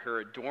reminded that her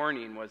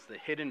adorning was the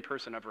hidden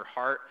person of her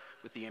heart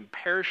with the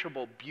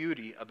imperishable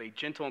beauty of a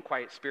gentle and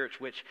quiet spirit,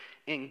 which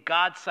in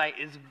God's sight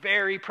is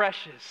very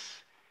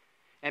precious.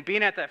 And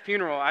being at that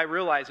funeral, I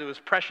realized it was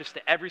precious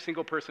to every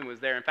single person who was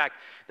there. In fact,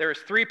 there was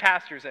 3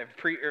 pastors that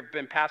have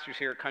been pastors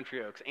here at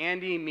Country Oaks.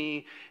 Andy,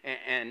 me,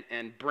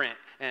 and Brent.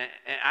 And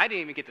I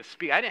didn't even get to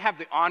speak. I didn't have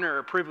the honor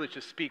or privilege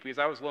to speak because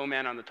I was low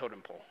man on the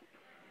totem pole.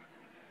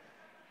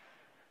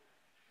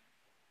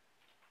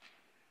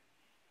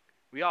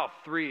 We all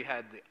 3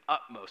 had the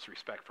utmost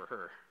respect for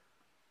her.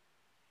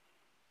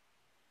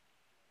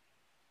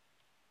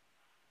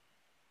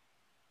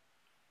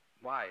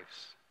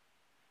 Wives,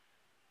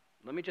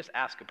 let me just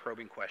ask a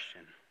probing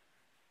question.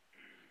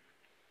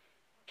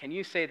 Can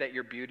you say that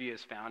your beauty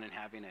is found in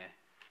having a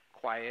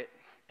quiet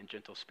and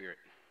gentle spirit?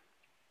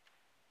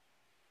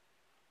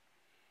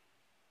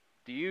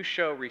 Do you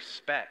show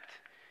respect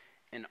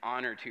and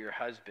honor to your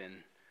husband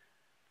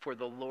for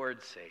the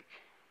Lord's sake?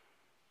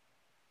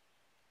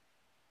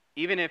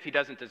 Even if he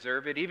doesn't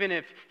deserve it, even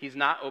if he's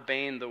not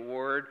obeying the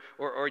word,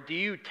 or do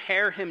you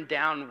tear him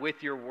down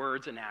with your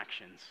words and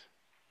actions?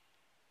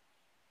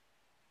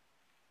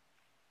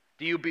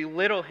 Do you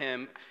belittle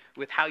him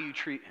with how you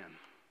treat him?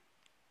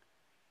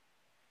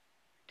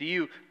 Do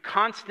you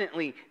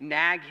constantly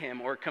nag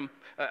him or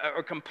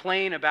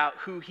complain about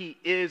who he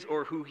is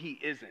or who he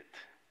isn't?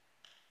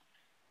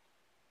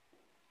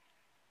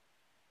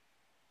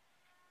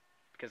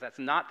 Because that's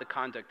not the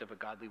conduct of a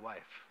godly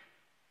wife.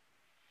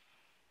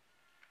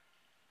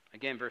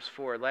 Again, verse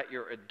 4, let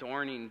your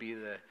adorning be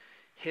the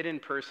hidden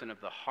person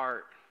of the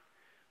heart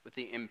with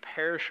the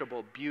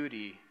imperishable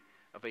beauty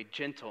of a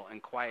gentle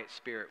and quiet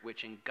spirit,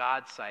 which in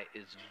God's sight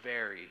is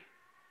very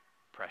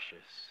precious.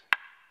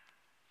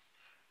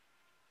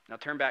 Now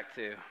turn back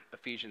to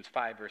Ephesians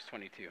 5, verse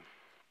 22.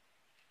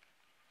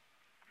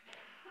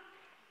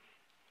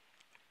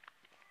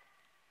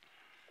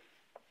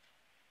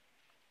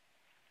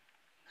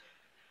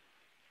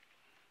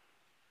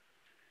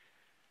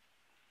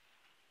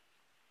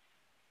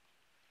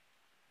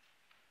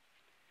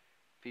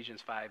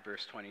 Ephesians 5,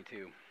 verse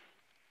 22.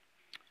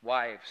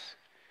 Wives,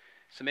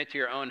 submit to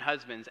your own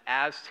husbands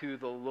as to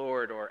the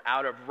Lord, or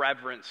out of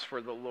reverence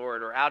for the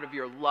Lord, or out of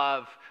your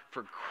love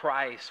for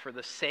Christ, for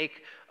the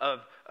sake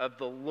of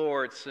the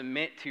Lord.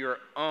 Submit to your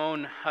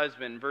own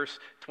husband. Verse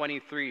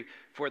 23,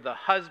 for the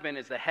husband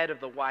is the head of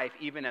the wife,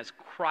 even as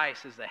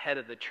Christ is the head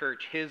of the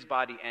church, his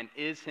body, and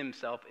is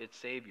himself its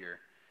Savior.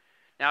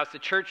 Now, as the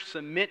church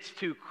submits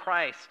to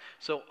Christ,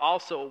 so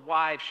also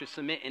wives should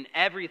submit in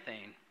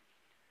everything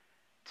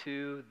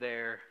to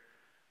their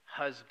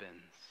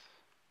husbands.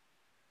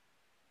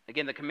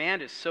 Again, the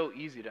command is so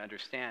easy to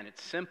understand.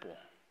 It's simple.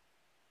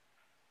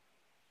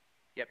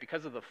 Yet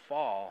because of the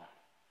fall,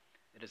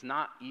 it is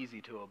not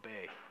easy to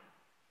obey.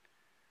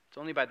 It's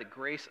only by the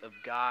grace of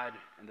God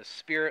and the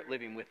Spirit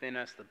living within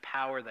us, the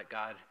power that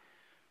God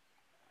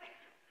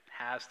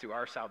has through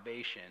our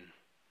salvation,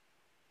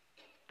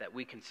 that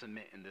we can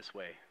submit in this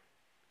way.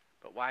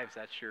 But wives,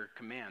 that's your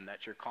command.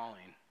 That's your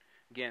calling.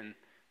 Again,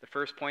 the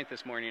first point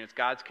this morning is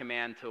God's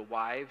command to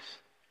wives.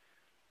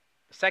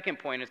 The second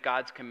point is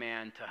God's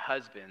command to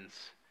husbands.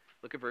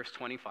 Look at verse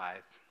 25.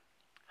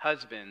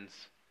 Husbands,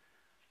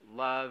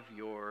 love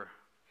your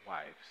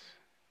wives.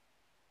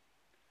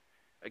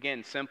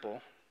 Again,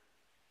 simple.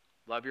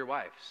 Love your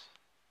wives.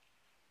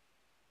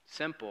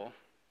 Simple,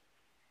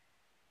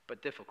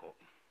 but difficult.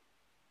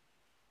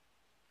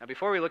 Now,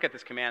 before we look at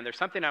this command, there's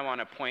something I want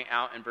to point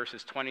out in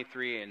verses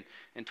 23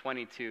 and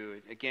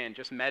 22. Again,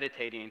 just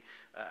meditating,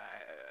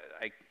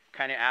 I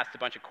kind of asked a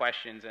bunch of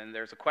questions, and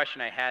there's a question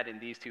I had in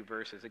these 2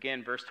 verses.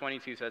 Again, verse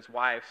 22 says,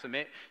 wives,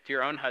 submit to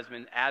your own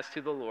husband as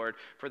to the Lord,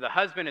 for the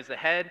husband is the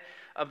head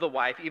of the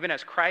wife, even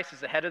as Christ is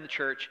the head of the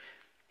church,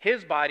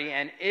 his body,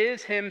 and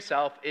is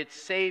himself its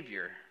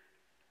Savior.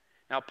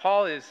 Now,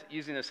 Paul is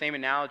using the same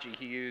analogy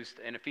he used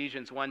in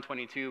Ephesians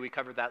 1:22. We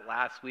covered that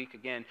last week.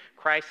 Again,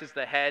 Christ is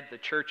the head, the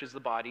church is the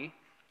body.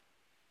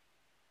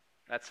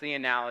 That's the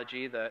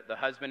analogy. The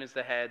husband is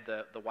the head,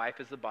 the wife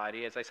is the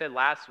body. As I said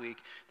last week,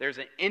 there's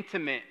an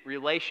intimate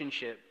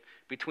relationship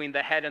between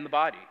the head and the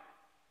body.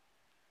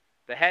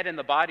 The head and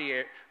the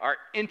body are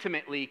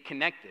intimately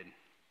connected.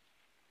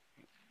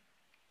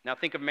 Now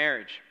think of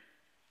marriage.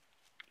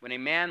 When a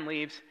man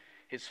leaves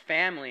his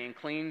family and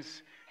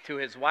clings to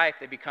his wife,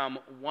 they become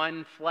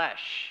one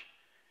flesh.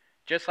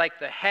 Just like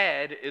the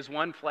head is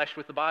one flesh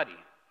with the body.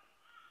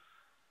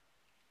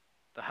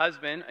 The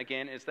husband,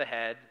 again, is the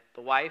head.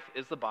 The wife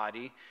is the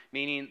body,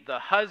 meaning the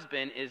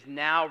husband is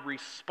now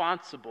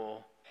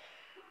responsible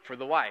for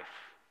the wife.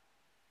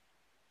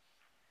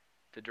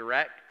 To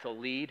direct, to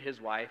lead his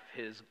wife,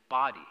 his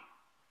body.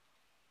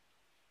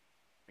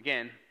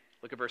 Again,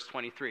 look at verse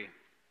 23.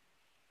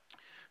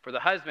 For the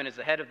husband is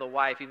the head of the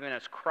wife, even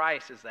as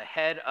Christ is the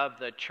head of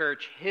the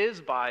church, his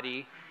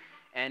body,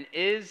 and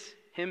is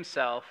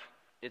himself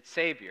its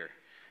Savior.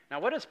 Now,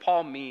 what does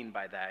Paul mean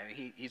by that?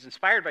 He's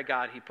inspired by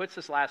God. He puts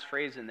this last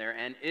phrase in there,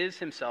 and is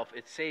himself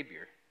its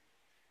Savior.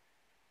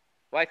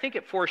 Well, I think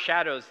it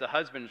foreshadows the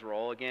husband's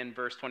role. Again,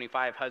 verse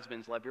 25,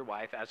 husbands, love your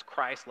wife as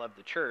Christ loved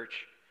the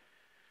church.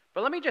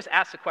 But let me just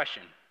ask the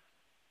question.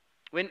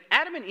 When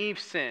Adam and Eve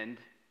sinned,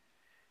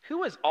 who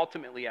was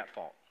ultimately at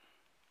fault?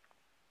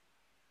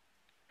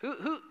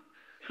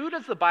 Who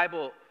does the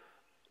Bible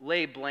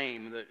lay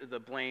blame, the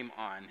blame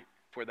on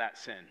for that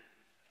sin?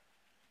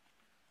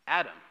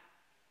 Adam.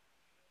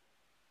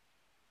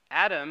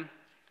 Adam,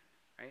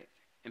 right?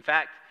 In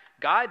fact,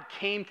 God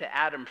came to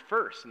Adam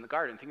first in the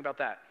garden. Think about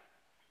that.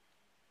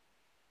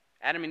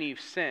 Adam and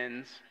Eve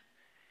sins.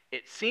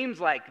 It seems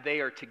like they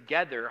are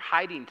together,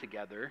 hiding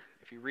together,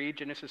 if you read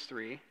Genesis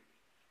 3.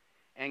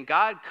 And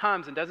God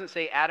comes and doesn't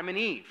say Adam and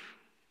Eve.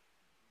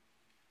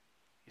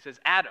 He says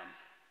Adam.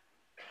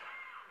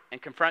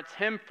 And confronts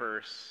him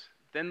first,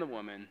 then the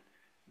woman,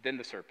 then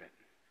the serpent.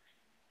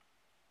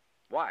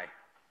 Why?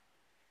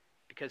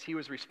 Because he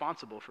was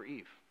responsible for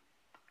Eve.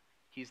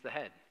 He's the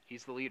head.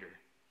 He's the leader.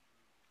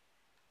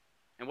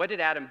 And what did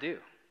Adam do?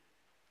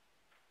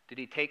 Did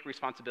he take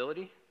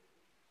responsibility?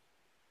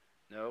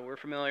 No, we're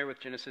familiar with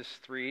Genesis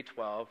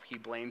 3:12. He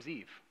blames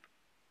Eve.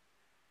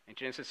 And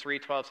Genesis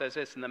 3:12 says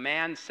this, and the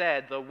man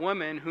said, the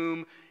woman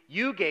whom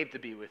you gave to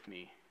be with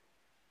me,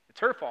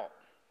 it's her fault.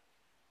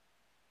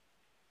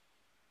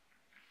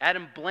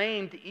 Adam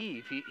blamed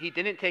Eve. He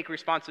didn't take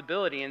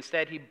responsibility.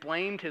 Instead, he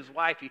blamed his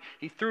wife.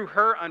 He threw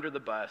her under the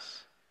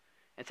bus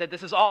and said,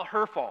 this is all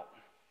her fault.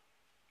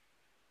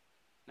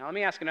 Now, let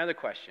me ask another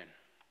question.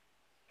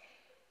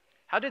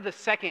 How did the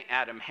second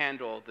Adam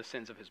handle the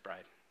sins of his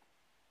bride?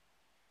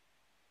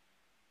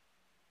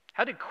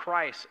 How did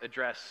Christ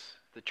address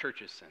the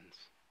church's sins?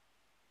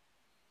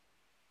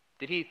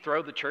 Did he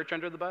throw the church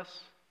under the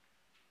bus?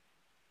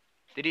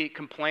 Did he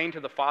complain to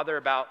the Father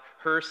about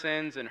her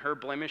sins and her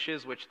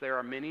blemishes, which there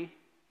are many?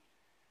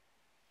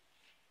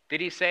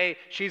 Did he say,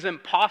 she's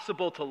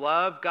impossible to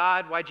love,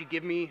 God, why'd you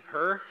give me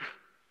her?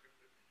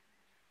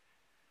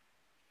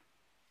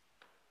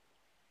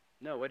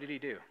 No, what did he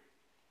do?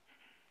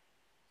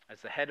 As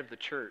the head of the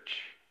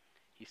church,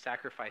 he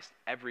sacrificed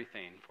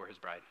everything for his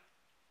bride.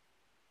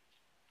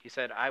 He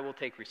said, I will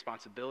take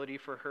responsibility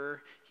for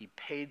her. He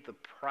paid the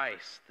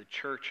price the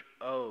church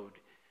owed,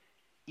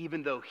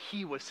 even though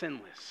he was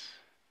sinless.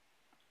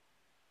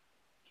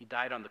 He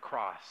died on the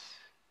cross.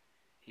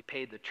 He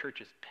paid the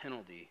church's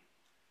penalty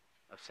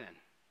of sin.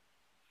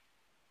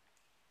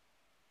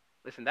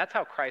 Listen, that's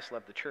how Christ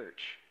loved the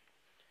church.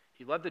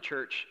 He loved the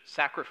church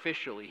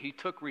sacrificially. He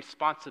took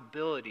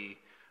responsibility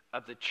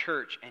of the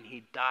church and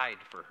he died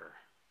for her.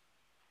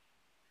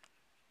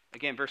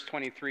 Again, verse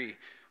 23,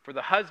 for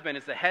the husband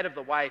is the head of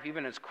the wife,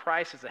 even as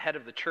Christ is the head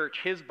of the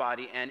church, his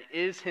body, and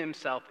is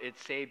himself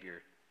its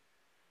Savior.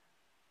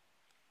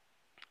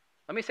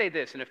 Let me say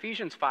this. In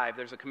Ephesians 5,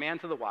 there's a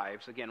command to the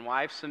wives. Again,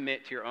 wives,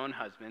 submit to your own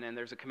husband. And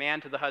there's a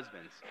command to the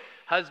husbands.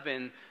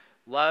 Husband,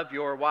 love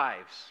your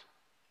wives.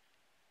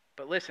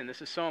 But listen,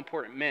 this is so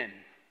important. Men,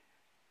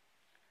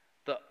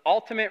 the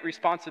ultimate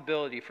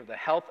responsibility for the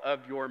health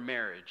of your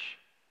marriage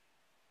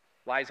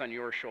lies on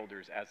your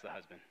shoulders as the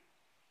husband.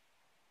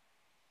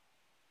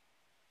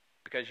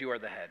 Because you are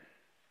the head.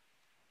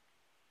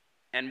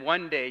 And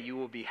one day you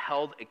will be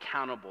held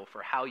accountable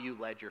for how you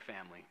led your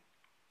family.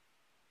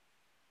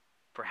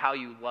 For how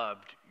you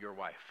loved your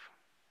wife.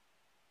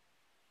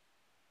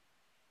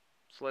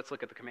 So let's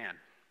look at the command.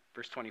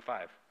 Verse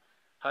 25.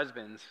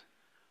 Husbands,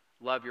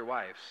 love your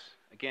wives.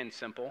 Again,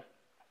 simple.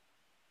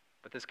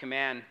 But this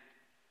command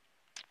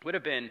would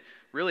have been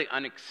really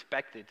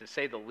unexpected, to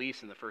say the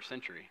least, in the first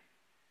century.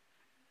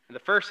 In the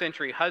first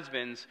century,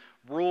 husbands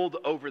ruled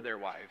over their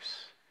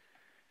wives.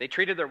 They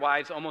treated their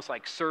wives almost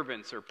like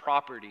servants or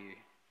property.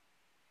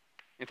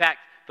 In fact,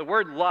 the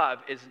word love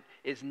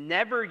is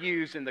never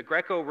used in the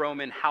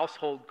Greco-Roman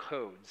household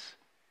codes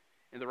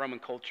in the Roman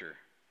culture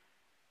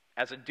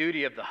as a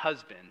duty of the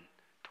husband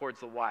towards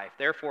the wife.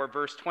 Therefore,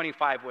 verse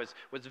 25 was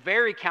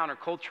very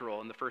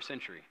countercultural in the first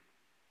century.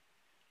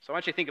 So I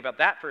want you to think about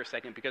that for a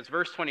second, because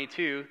verse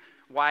 22,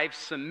 wives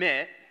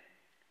submit,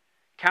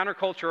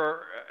 counterculture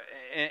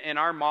in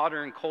our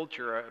modern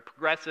culture, a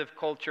progressive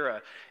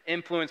culture,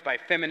 influenced by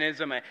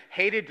feminism, a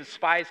hated,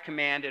 despised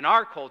command in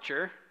our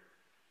culture.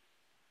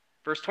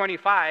 Verse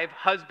 25,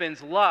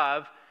 husbands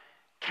love,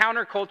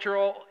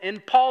 countercultural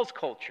in Paul's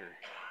culture,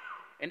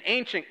 an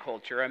ancient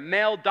culture, a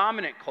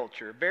male-dominant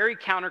culture, very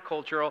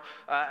countercultural,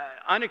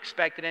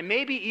 unexpected, and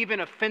maybe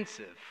even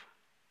offensive.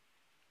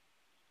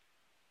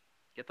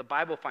 Yet the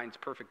Bible finds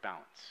perfect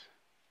balance.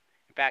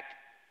 In fact,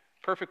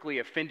 perfectly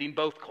offending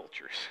both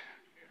cultures.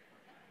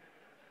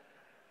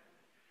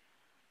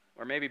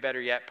 or maybe better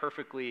yet,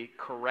 perfectly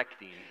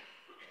correcting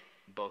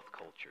both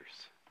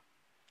cultures.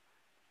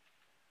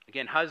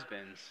 Again,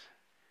 husbands,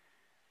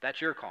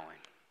 that's your calling.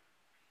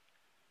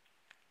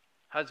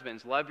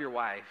 Husbands, love your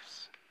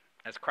wives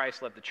as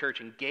Christ loved the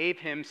church and gave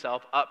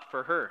himself up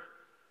for her.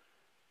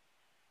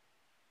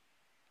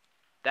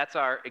 That's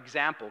our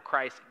example.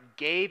 Christ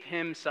gave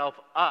himself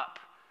up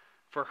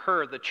for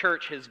her, the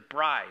church, his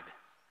bride.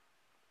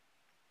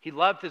 He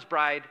loved his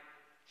bride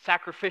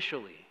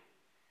sacrificially.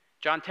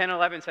 John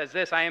 10:11 says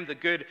this, I am the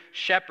good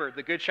shepherd.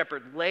 The good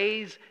shepherd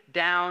lays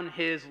down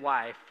his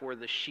life for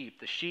the sheep.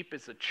 The sheep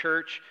is the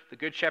church. The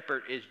good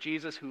shepherd is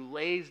Jesus who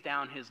lays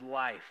down his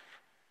life.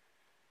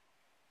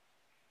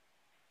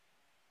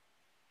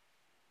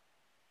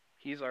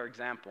 He's our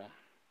example.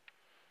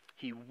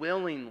 He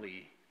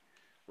willingly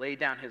laid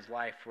down his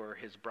life for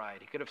his bride.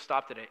 He could have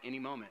stopped it at any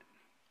moment.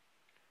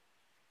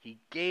 He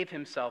gave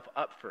himself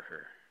up for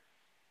her.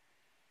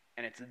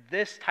 And it's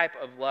this type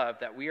of love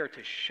that we are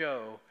to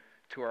show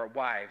to our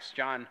wives.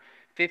 John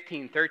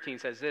 15:13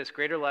 says this,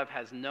 greater love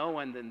has no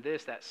one than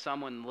this, that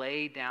someone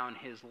lay down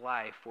his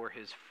life for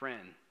his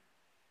friend.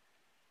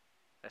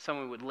 That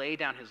someone would lay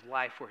down his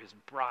life for his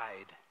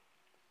bride,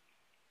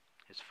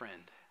 his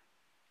friend.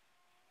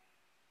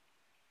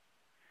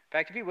 In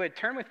fact, if you would,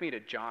 turn with me to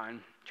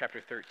John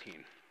chapter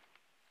 13.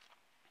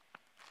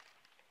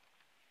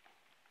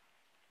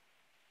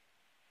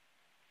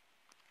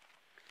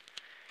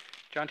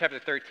 John chapter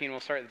 13, we'll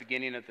start at the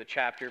beginning of the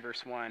chapter,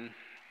 verse 1.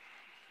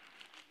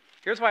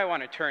 Here's why I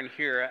want to turn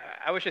here.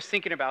 I was just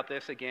thinking about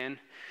this again,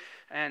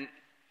 and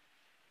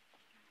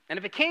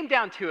if it came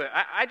down to it,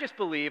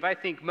 I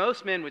think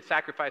most men would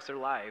sacrifice their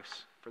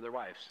lives for their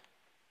wives.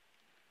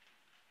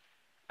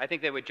 I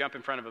think they would jump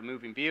in front of a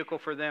moving vehicle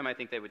for them. I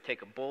think they would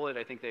take a bullet.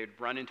 I think they would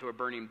run into a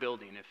burning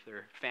building if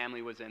their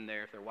family was in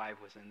there, if their wife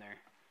was in there.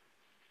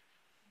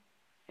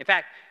 In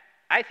fact,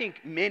 I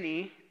think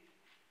many,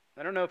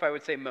 I don't know if I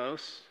would say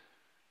most,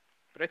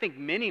 but I think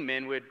many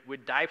men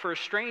would die for a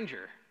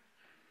stranger.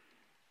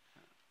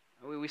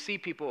 We see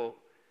people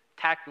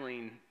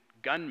tackling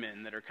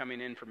gunmen that are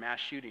coming in for mass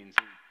shootings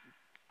and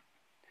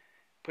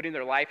putting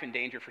their life in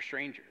danger for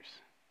strangers.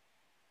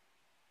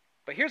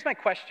 But here's my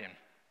question.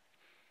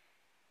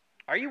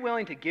 Are you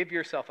willing to give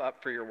yourself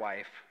up for your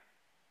wife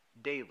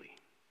daily?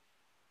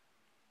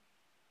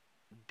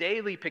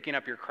 Daily picking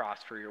up your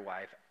cross for your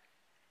wife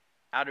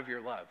out of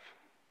your love.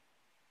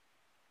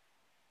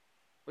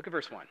 Look at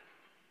verse 1.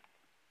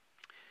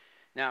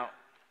 Now,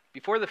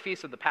 before the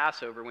feast of the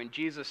Passover, when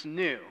Jesus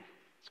knew,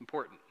 it's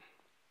important,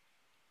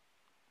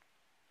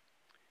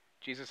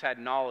 Jesus had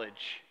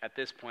knowledge at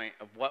this point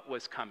of what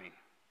was coming.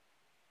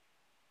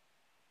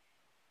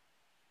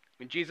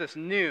 When Jesus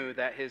knew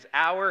that his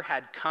hour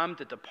had come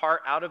to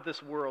depart out of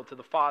this world to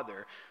the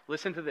Father,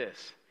 listen to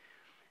this.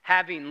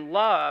 Having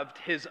loved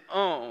his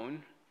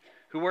own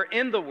who were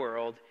in the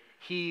world,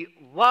 he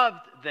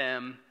loved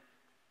them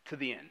to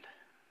the end.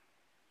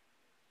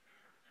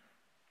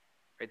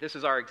 Right, this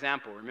is our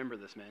example. Remember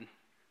this, men.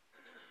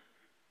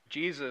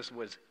 Jesus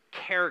was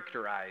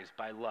characterized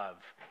by love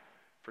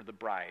for the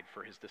bride,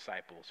 for his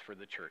disciples, for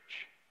the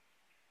church.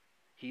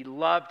 He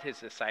loved his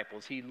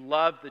disciples. He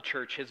loved the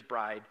church, his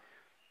bride,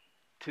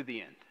 to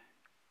the end.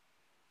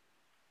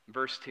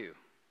 Verse 2.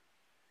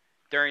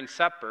 During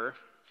supper,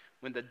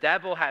 when the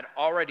devil had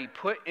already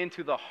put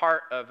into the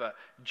heart of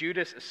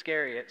Judas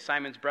Iscariot,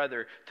 Simon's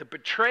brother, to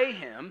betray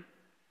him,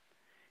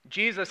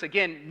 Jesus,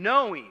 again,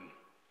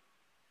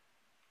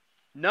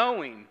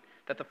 knowing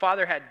that the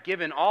Father had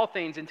given all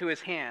things into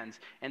his hands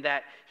and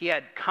that he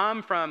had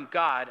come from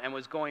God and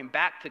was going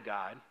back to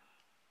God,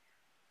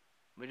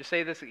 let me just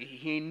say this,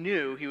 he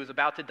knew he was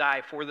about to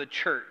die for the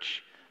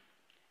church,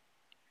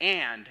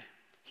 and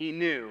he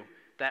knew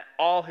that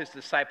all his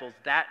disciples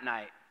that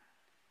night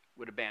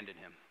would abandon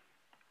him,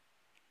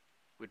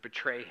 would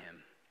betray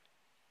him,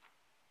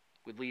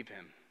 would leave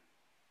him.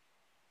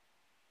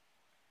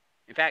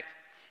 In fact,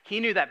 he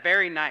knew that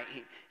very night,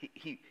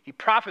 he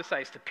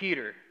prophesied to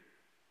Peter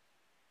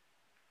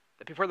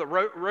that before the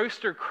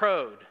rooster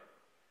crowed,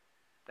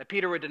 that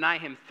Peter would deny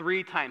him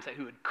 3 times, that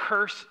he would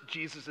curse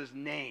Jesus'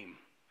 name.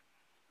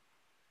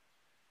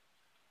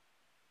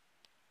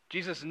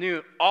 Jesus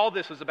knew all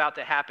this was about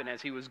to happen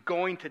as he was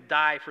going to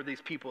die for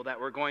these people that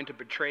were going to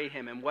betray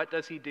him. And what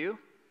does he do?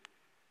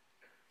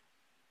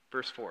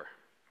 Verse 4.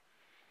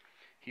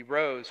 He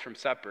rose from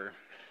supper.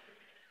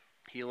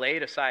 He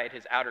laid aside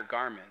his outer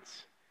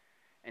garments,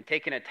 and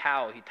taking a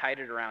towel, he tied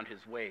it around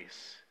his waist.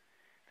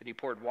 Then he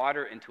poured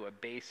water into a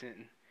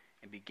basin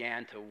and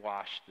began to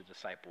wash the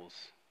disciples'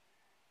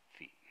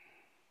 feet.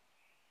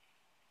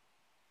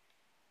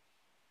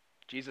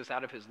 Jesus,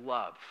 out of his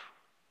love,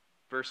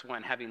 verse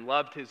 1, having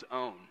loved his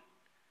own,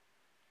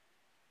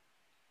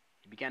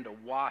 he began to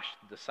wash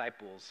the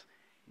disciples'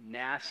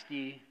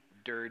 nasty,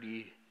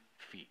 dirty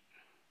feet.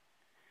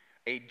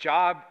 A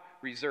job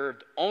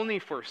reserved only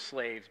for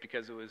slaves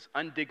because it was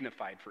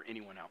undignified for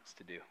anyone else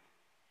to do.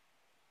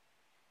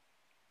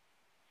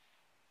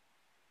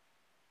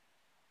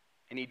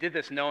 And he did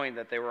this knowing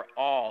that they were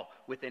all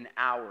within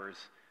hours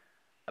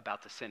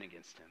about to sin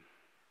against him.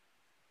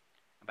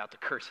 about to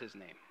curse his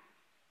name.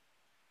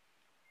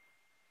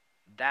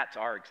 That's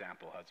our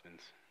example,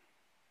 husbands.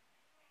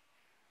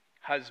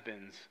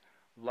 Husbands,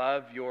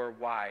 love your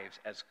wives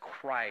as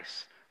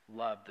Christ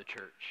loved the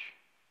church.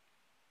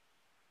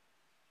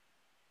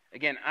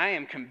 Again, I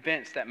am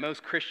convinced that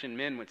most Christian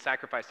men would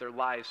sacrifice their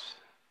lives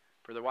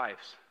for their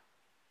wives.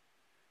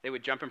 They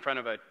would jump in front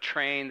of a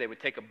train, they would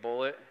take a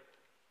bullet.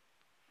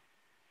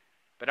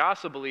 But I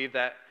also believe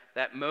that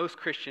most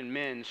Christian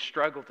men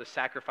struggle to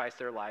sacrifice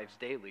their lives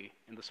daily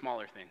in the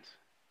smaller things.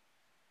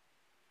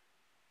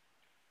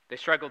 They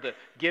struggle to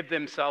give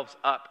themselves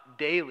up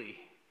daily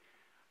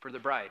for the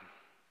bride.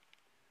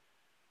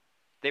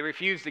 They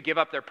refuse to give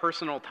up their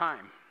personal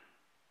time.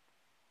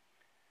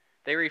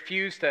 They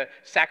refuse to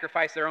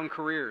sacrifice their own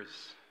careers.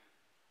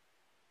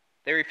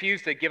 They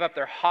refuse to give up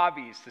their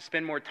hobbies to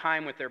spend more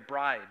time with their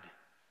bride.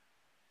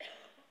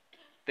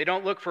 They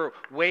don't look for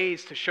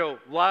ways to show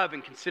love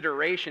and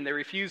consideration. They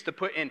refuse to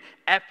put in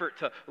effort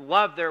to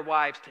love their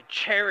wives, to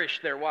cherish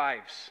their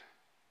wives.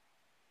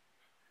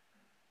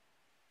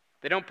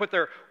 They don't put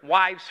their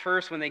wives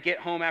first when they get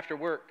home after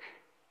work.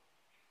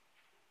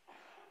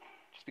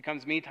 It just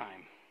becomes me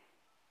time.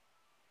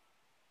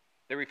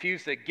 They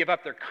refuse to give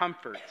up their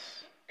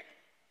comforts.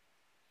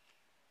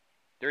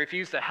 They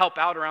refuse to help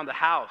out around the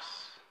house.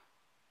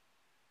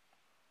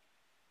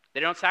 They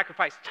don't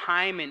sacrifice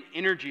time and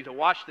energy to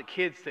watch the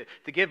kids,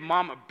 to give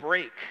mom a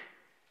break.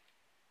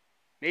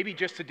 Maybe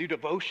just to do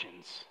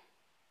devotions.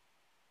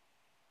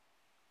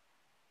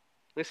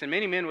 Listen,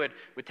 many men would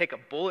take a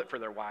bullet for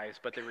their wives,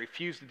 but they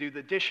refuse to do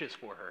the dishes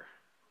for her.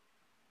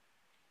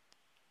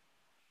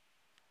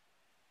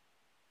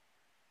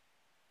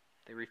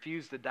 They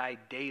refuse to die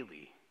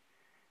daily.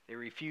 They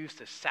refuse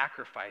to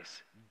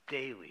sacrifice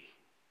daily.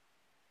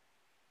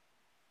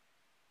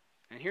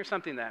 And here's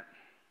something that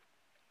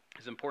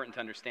is important to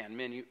understand.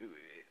 Men,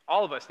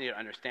 all of us need to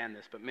understand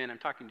this, but men, I'm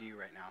talking to you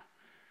right now.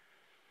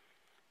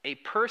 A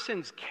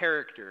person's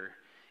character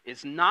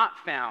is not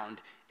found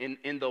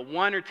in the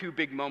one or two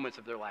big moments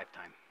of their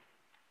lifetime.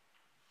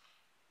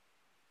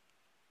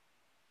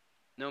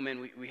 No,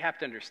 men, we have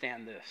to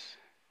understand this.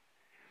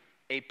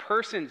 A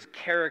person's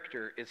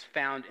character is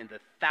found in the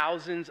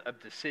thousands of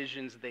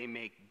decisions they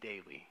make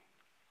daily.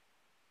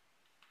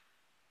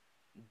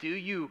 Do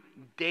you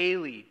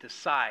daily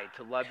decide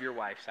to love your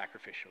wife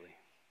sacrificially?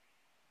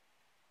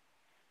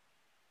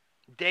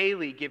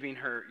 Daily giving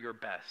her your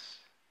best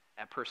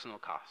at personal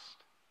cost.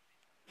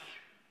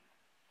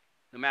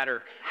 No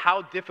matter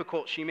how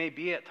difficult she may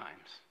be at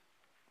times.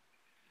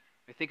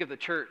 I think of the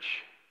church,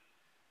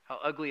 how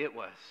ugly it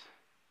was.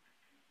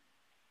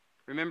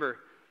 Remember,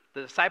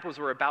 the disciples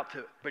were about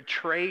to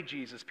betray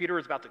Jesus. Peter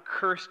was about to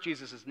curse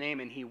Jesus' name,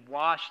 and he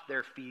washed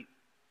their feet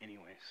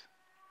anyways.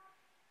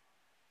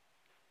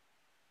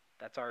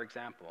 That's our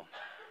example.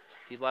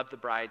 He loved the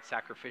bride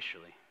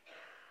sacrificially.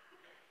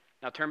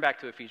 Now turn back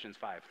to Ephesians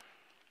 5.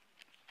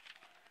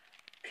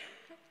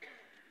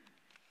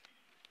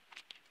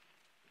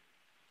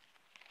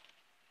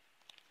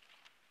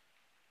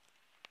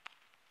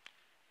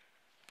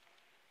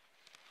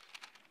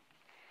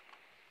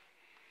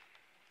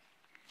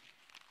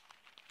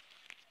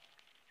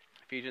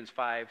 Ephesians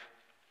 5,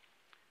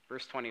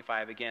 verse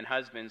 25. Again,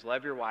 husbands,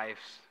 love your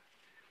wives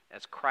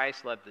as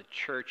Christ loved the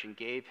church and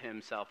gave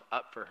himself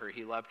up for her.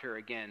 He loved her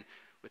again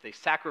with a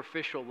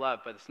sacrificial love,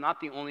 but it's not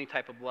the only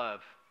type of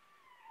love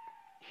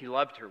he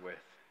loved her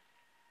with.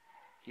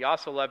 He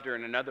also loved her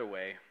in another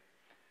way.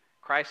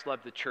 Christ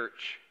loved the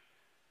church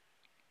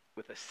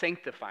with a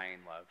sanctifying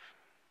love.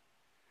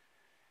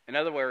 In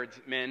other words,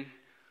 men,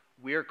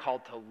 we are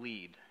called to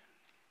lead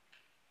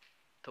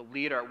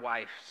our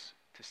wives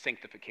to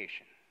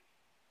sanctification.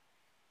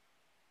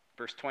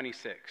 Verse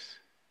 26,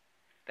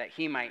 that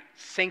he might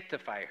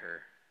sanctify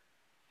her,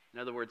 in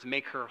other words,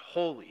 make her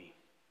holy,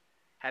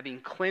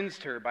 having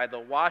cleansed her by the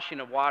washing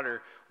of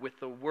water with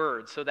the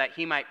word, so that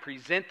he might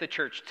present the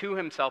church to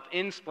himself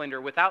in splendor,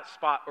 without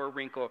spot or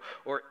wrinkle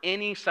or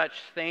any such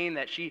thing,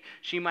 that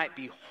she might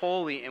be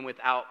holy and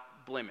without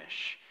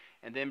blemish.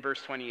 And then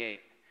verse 28,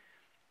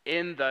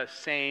 in the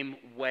same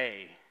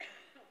way,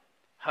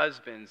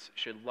 husbands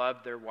should love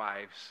their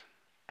wives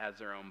as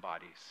their own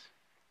bodies.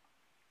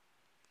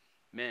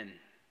 Men,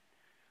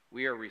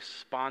 we are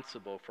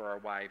responsible for our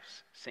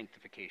wives'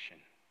 sanctification.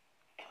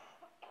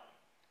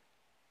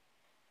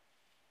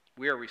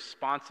 We are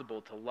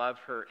responsible to love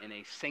her in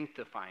a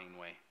sanctifying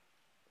way.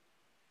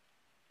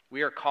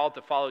 We are called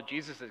to follow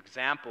Jesus'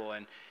 example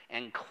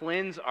and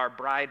cleanse our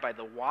bride by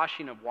the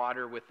washing of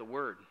water with the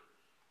word.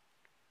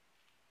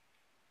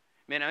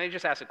 Man, let me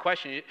just ask a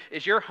question.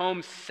 Is your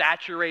home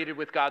saturated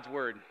with God's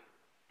word?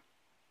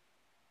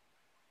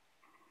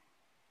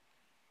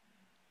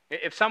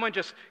 If someone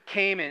just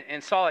came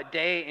and saw a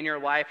day in your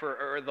life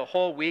or the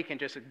whole week and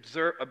just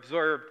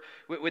observed,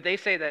 would they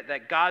say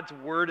that God's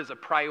word is a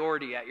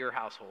priority at your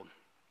household?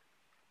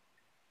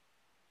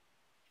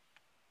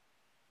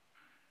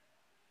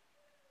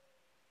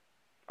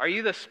 Are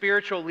you the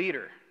spiritual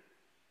leader?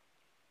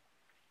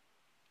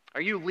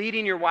 Are you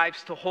leading your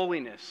wives to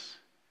holiness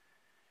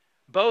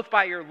both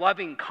by your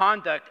loving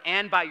conduct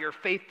and by your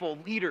faithful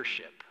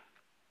leadership?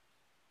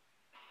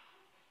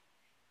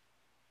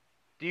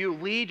 Do you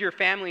lead your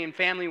family in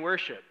family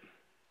worship?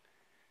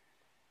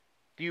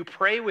 Do you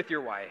pray with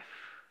your wife?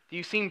 Do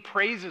you sing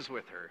praises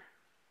with her?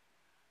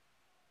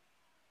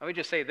 Let me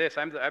just say this,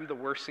 I'm the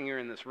worst singer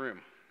in this room.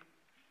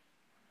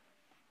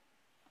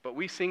 But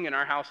we sing in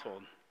our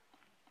household.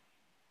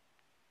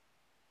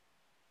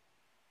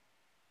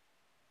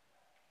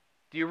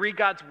 Do you read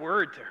God's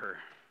word to her?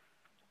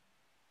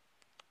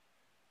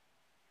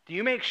 Do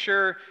you make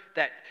sure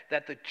that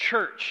the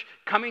church,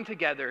 coming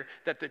together,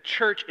 that the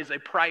church is a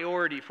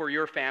priority for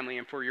your family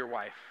and for your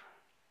wife?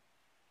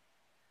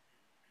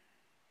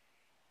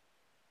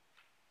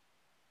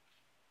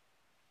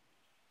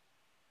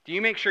 Do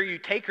you make sure you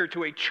take her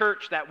to a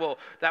church that will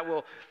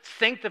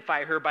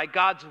sanctify her by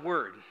God's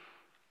word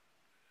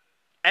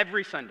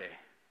every Sunday?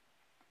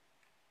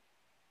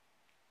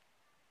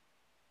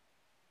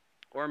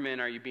 Or men,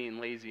 are you being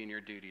lazy in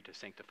your duty to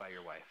sanctify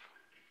your wife?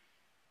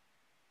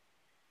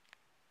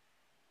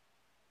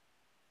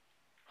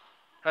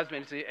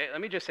 Husbands,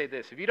 let me just say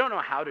this. If you don't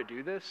know how to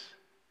do this,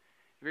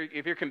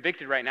 if you're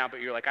convicted right now, but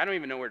you're like, I don't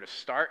even know where to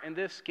start in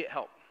this, get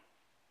help.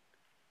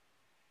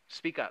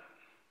 Speak up.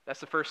 That's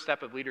the first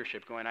step of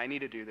leadership, going, I need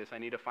to do this. I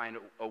need to find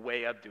a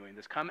way of doing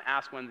this. Come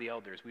ask one of the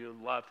elders. We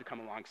would love to come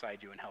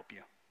alongside you and help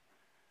you.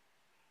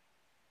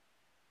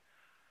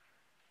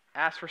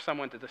 Ask for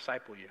someone to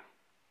disciple you.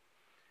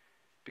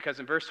 Because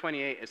in verse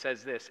 28 it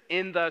says this,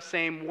 in the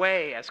same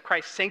way as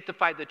Christ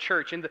sanctified the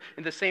church, in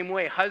the same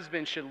way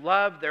husbands should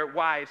love their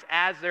wives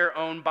as their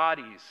own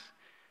bodies.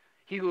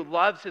 He who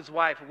loves his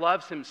wife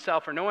loves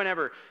himself, for no one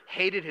ever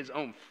hated his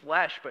own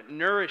flesh, but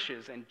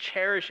nourishes and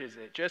cherishes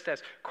it, just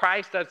as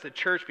Christ does the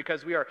church,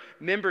 because we are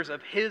members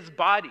of his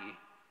body.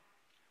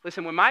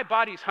 Listen, when my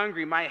body's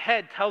hungry, my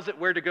head tells it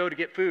where to go to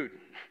get food.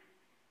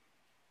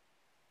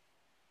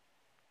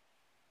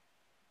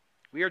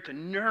 We are to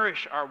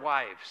nourish our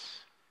wives.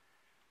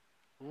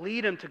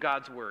 Lead them to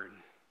God's word.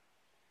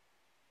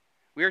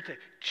 We are to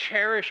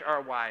cherish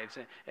our wives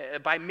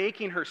by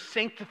making her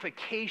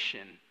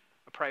sanctification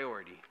a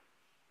priority.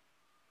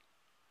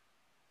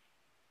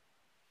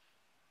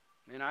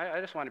 And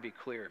I just want to be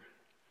clear.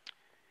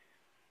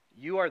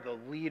 You are the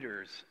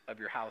leaders of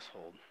your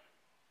household.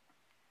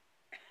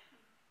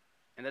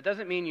 And that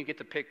doesn't mean you get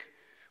to pick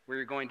where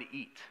you're going to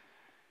eat.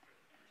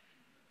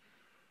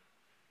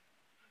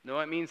 No,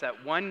 it means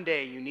that one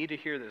day, you need to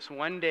hear this,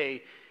 one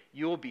day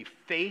you will be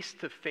face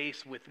to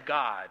face with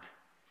God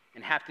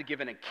and have to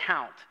give an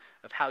account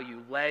of how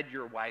you led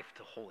your wife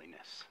to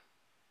holiness.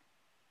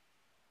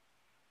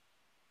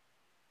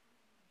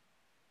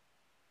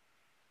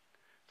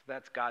 So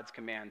that's God's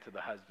command to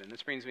the husband.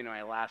 This brings me to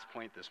my last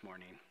point this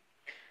morning.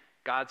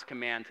 God's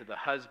command to the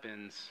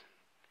husbands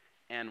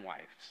and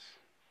wives.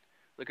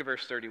 Look at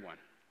verse 31.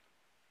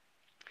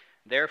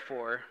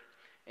 Therefore,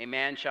 a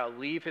man shall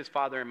leave his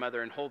father and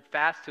mother and hold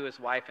fast to his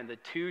wife, and the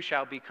two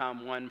shall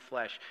become one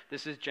flesh.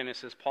 This is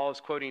Genesis. Paul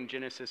is quoting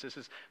Genesis. This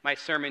is my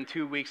sermon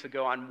 2 weeks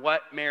ago on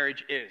what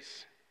marriage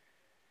is.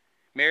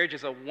 Marriage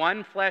is a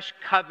one flesh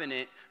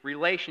covenant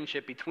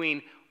relationship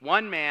between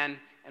one man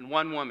and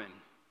one woman.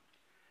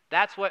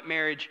 That's what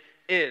marriage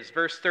is.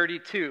 Verse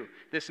 32,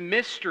 this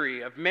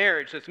mystery of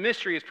marriage, this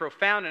mystery is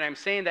profound, and I'm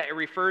saying that it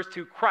refers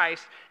to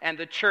Christ and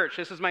the church.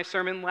 This is my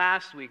sermon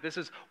last week. This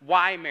is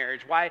why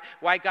marriage,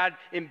 why God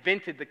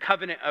invented the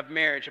covenant of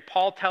marriage.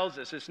 Paul tells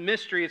us this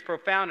mystery is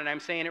profound, and I'm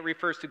saying it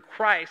refers to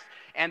Christ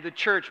and the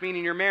church,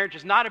 meaning your marriage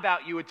is not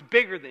about you, it's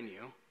bigger than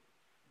you.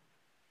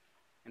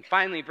 And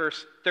finally,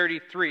 verse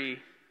 33,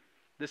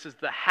 this is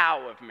the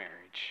how of marriage.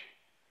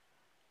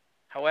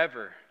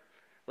 However,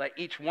 let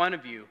each one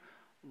of you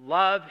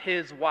love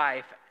his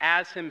wife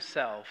as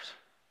himself,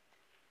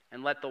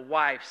 and let the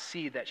wife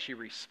see that she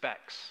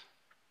respects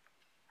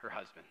her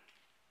husband.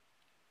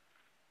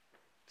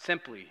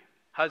 Simply,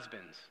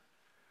 husbands,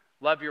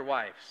 love your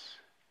wives.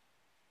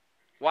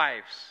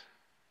 Wives,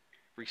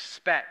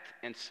 respect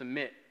and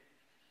submit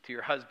to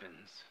your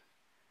husbands.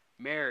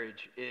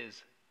 Marriage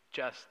is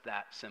just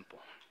that simple.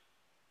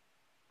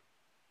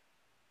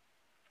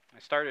 I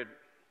started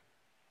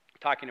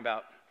talking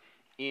about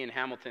Ian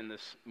Hamilton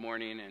this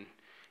morning, and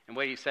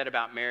what he said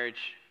about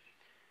marriage,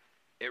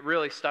 it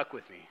really stuck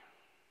with me.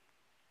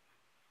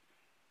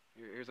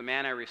 Here's a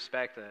man I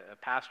respect, a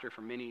pastor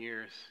for many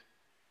years,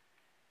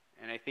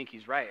 and I think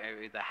he's right.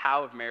 The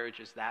how of marriage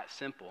is that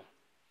simple.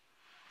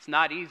 It's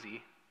not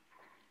easy,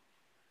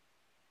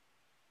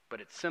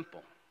 but it's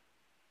simple.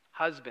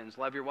 Husbands,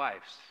 love your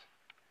wives.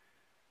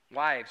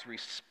 Wives,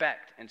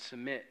 respect and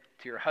submit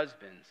to your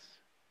husbands.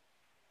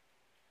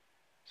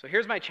 So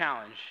here's my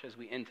challenge as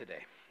we end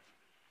today.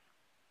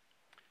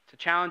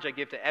 It's a challenge I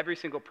give to every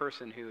single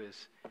person who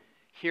is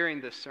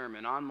hearing this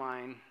sermon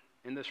online,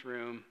 in this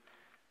room,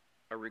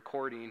 a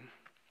recording.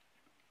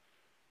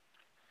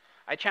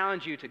 I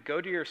challenge you to go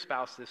to your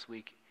spouse this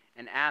week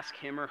and ask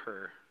him or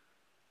her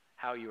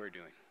how you are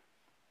doing.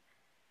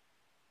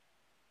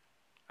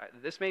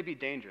 This may be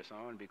dangerous,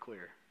 I want to be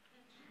clear.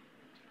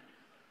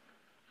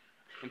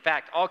 In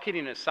fact, all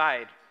kidding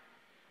aside,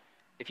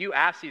 if you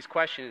ask these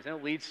questions and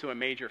it leads to a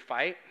major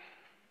fight,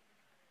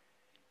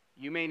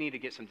 you may need to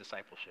get some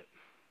discipleship.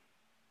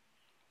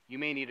 You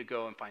may need to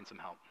go and find some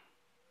help.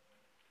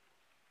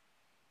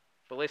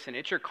 But listen,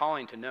 it's your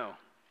calling to know.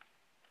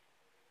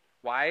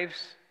 Wives,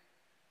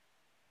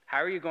 how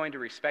are you going to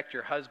respect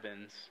your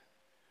husbands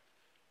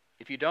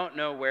if you don't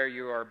know where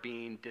you are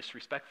being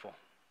disrespectful?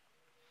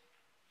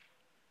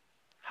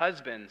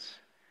 Husbands,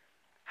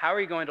 how are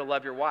you going to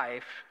love your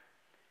wife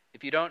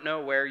if you don't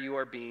know where you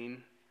are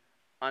being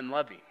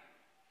unloving?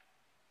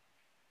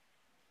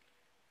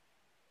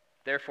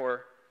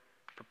 Therefore,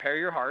 prepare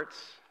your hearts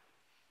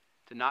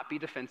to not be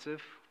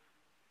defensive,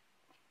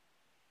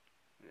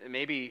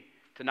 maybe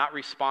to not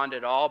respond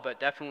at all,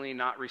 but definitely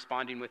not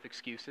responding with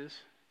excuses.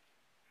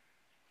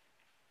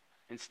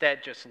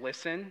 Instead, just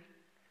listen.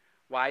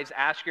 Wives,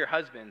 ask your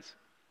husbands,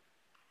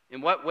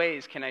 in what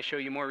ways can I show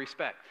you more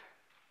respect?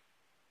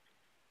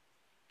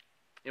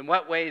 In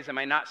what ways am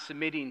I not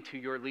submitting to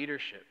your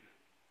leadership?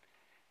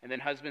 And then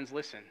husbands,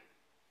 listen.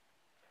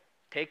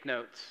 Take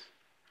notes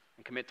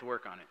and commit to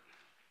work on it.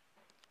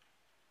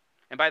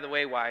 And by the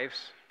way, wives,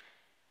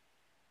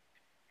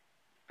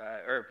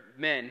 or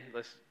men,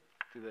 let's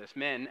do this.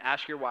 Men,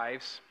 ask your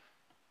wives,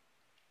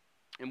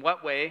 in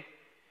what way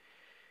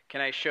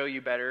can I show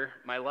you better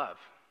my love?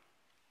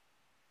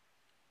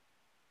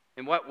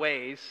 In what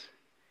ways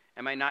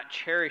am I not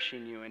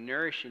cherishing you and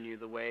nourishing you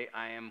the way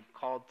I am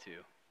called to?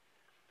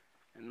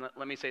 And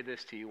let me say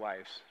this to you,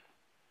 wives.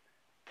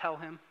 Tell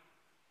him.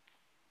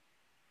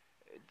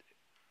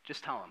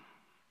 Just tell him.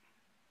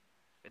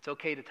 It's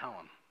okay to tell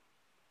him.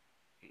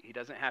 He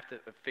doesn't have to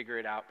figure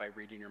it out by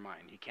reading your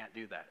mind. He can't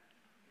do that.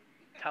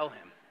 Tell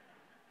him.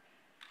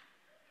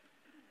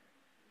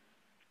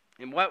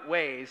 In what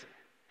ways,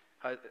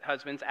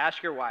 husbands,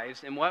 ask your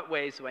wives, in what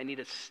ways do I need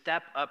to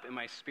step up in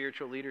my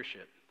spiritual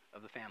leadership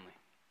of the family?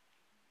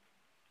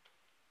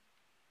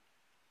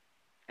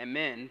 And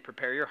men,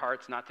 prepare your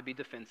hearts not to be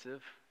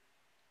defensive.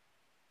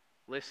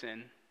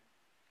 Listen,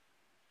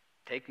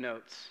 take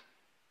notes,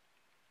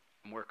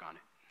 and work on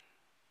it.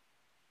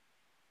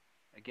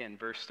 Again,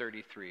 verse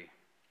 33.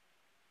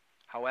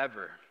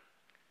 However,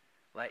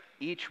 let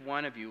each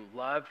one of you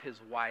love his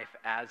wife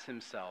as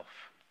himself,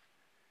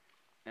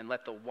 and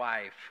let the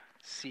wife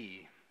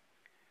see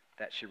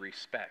that she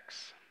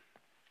respects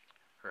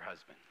her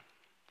husband.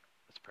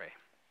 Let's pray.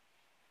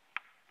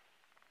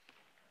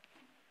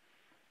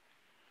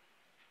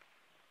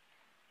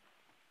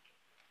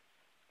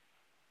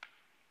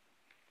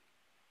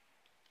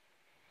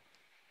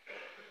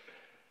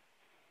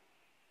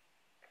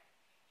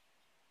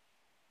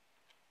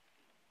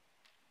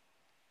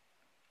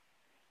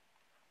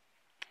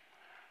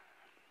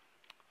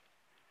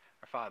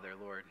 Father,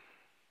 Lord,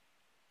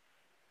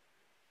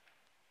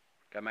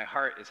 God, my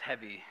heart is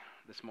heavy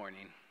this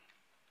morning.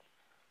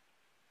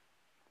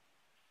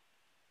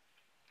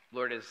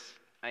 Lord, as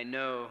I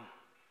know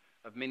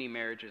of many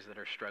marriages that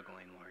are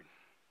struggling, Lord,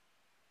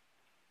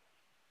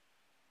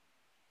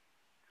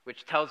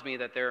 which tells me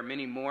that there are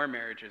many more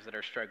marriages that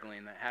are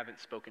struggling that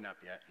haven't spoken up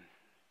yet.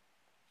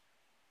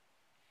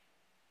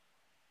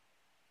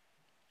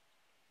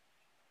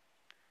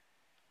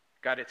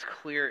 God, it's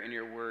clear in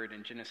your word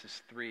in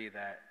Genesis 3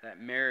 that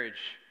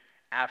marriage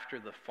after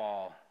the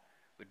fall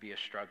would be a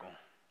struggle.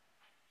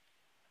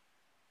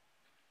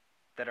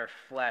 That our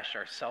flesh,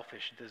 our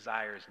selfish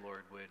desires,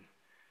 Lord, would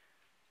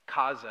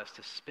cause us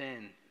to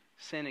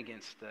sin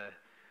against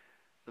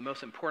the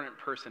most important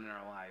person in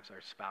our lives,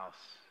 our spouse.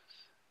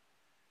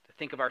 To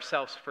think of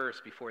ourselves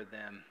first before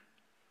them.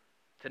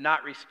 To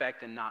not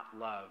respect and not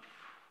love.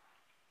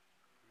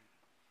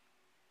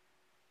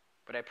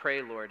 But I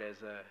pray, Lord, as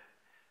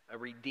a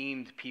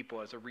redeemed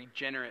people, as a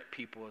regenerate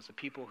people, as a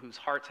people whose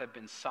hearts have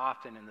been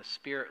softened and the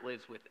Spirit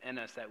lives within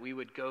us, that we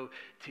would go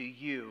to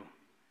you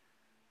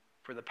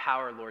for the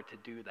power, Lord, to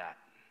do that.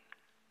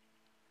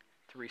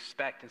 To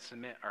respect and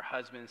submit our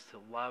husbands, to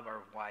love our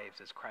wives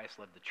as Christ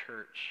loved the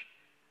church.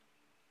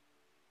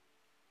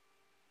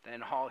 That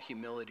in all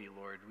humility,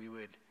 Lord, we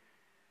would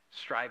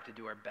strive to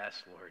do our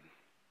best, Lord,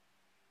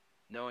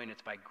 knowing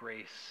it's by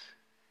grace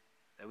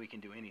that we can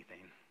do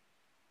anything.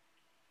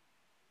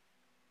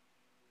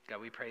 God,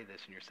 we pray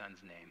this in your Son's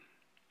name.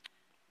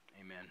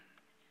 Amen.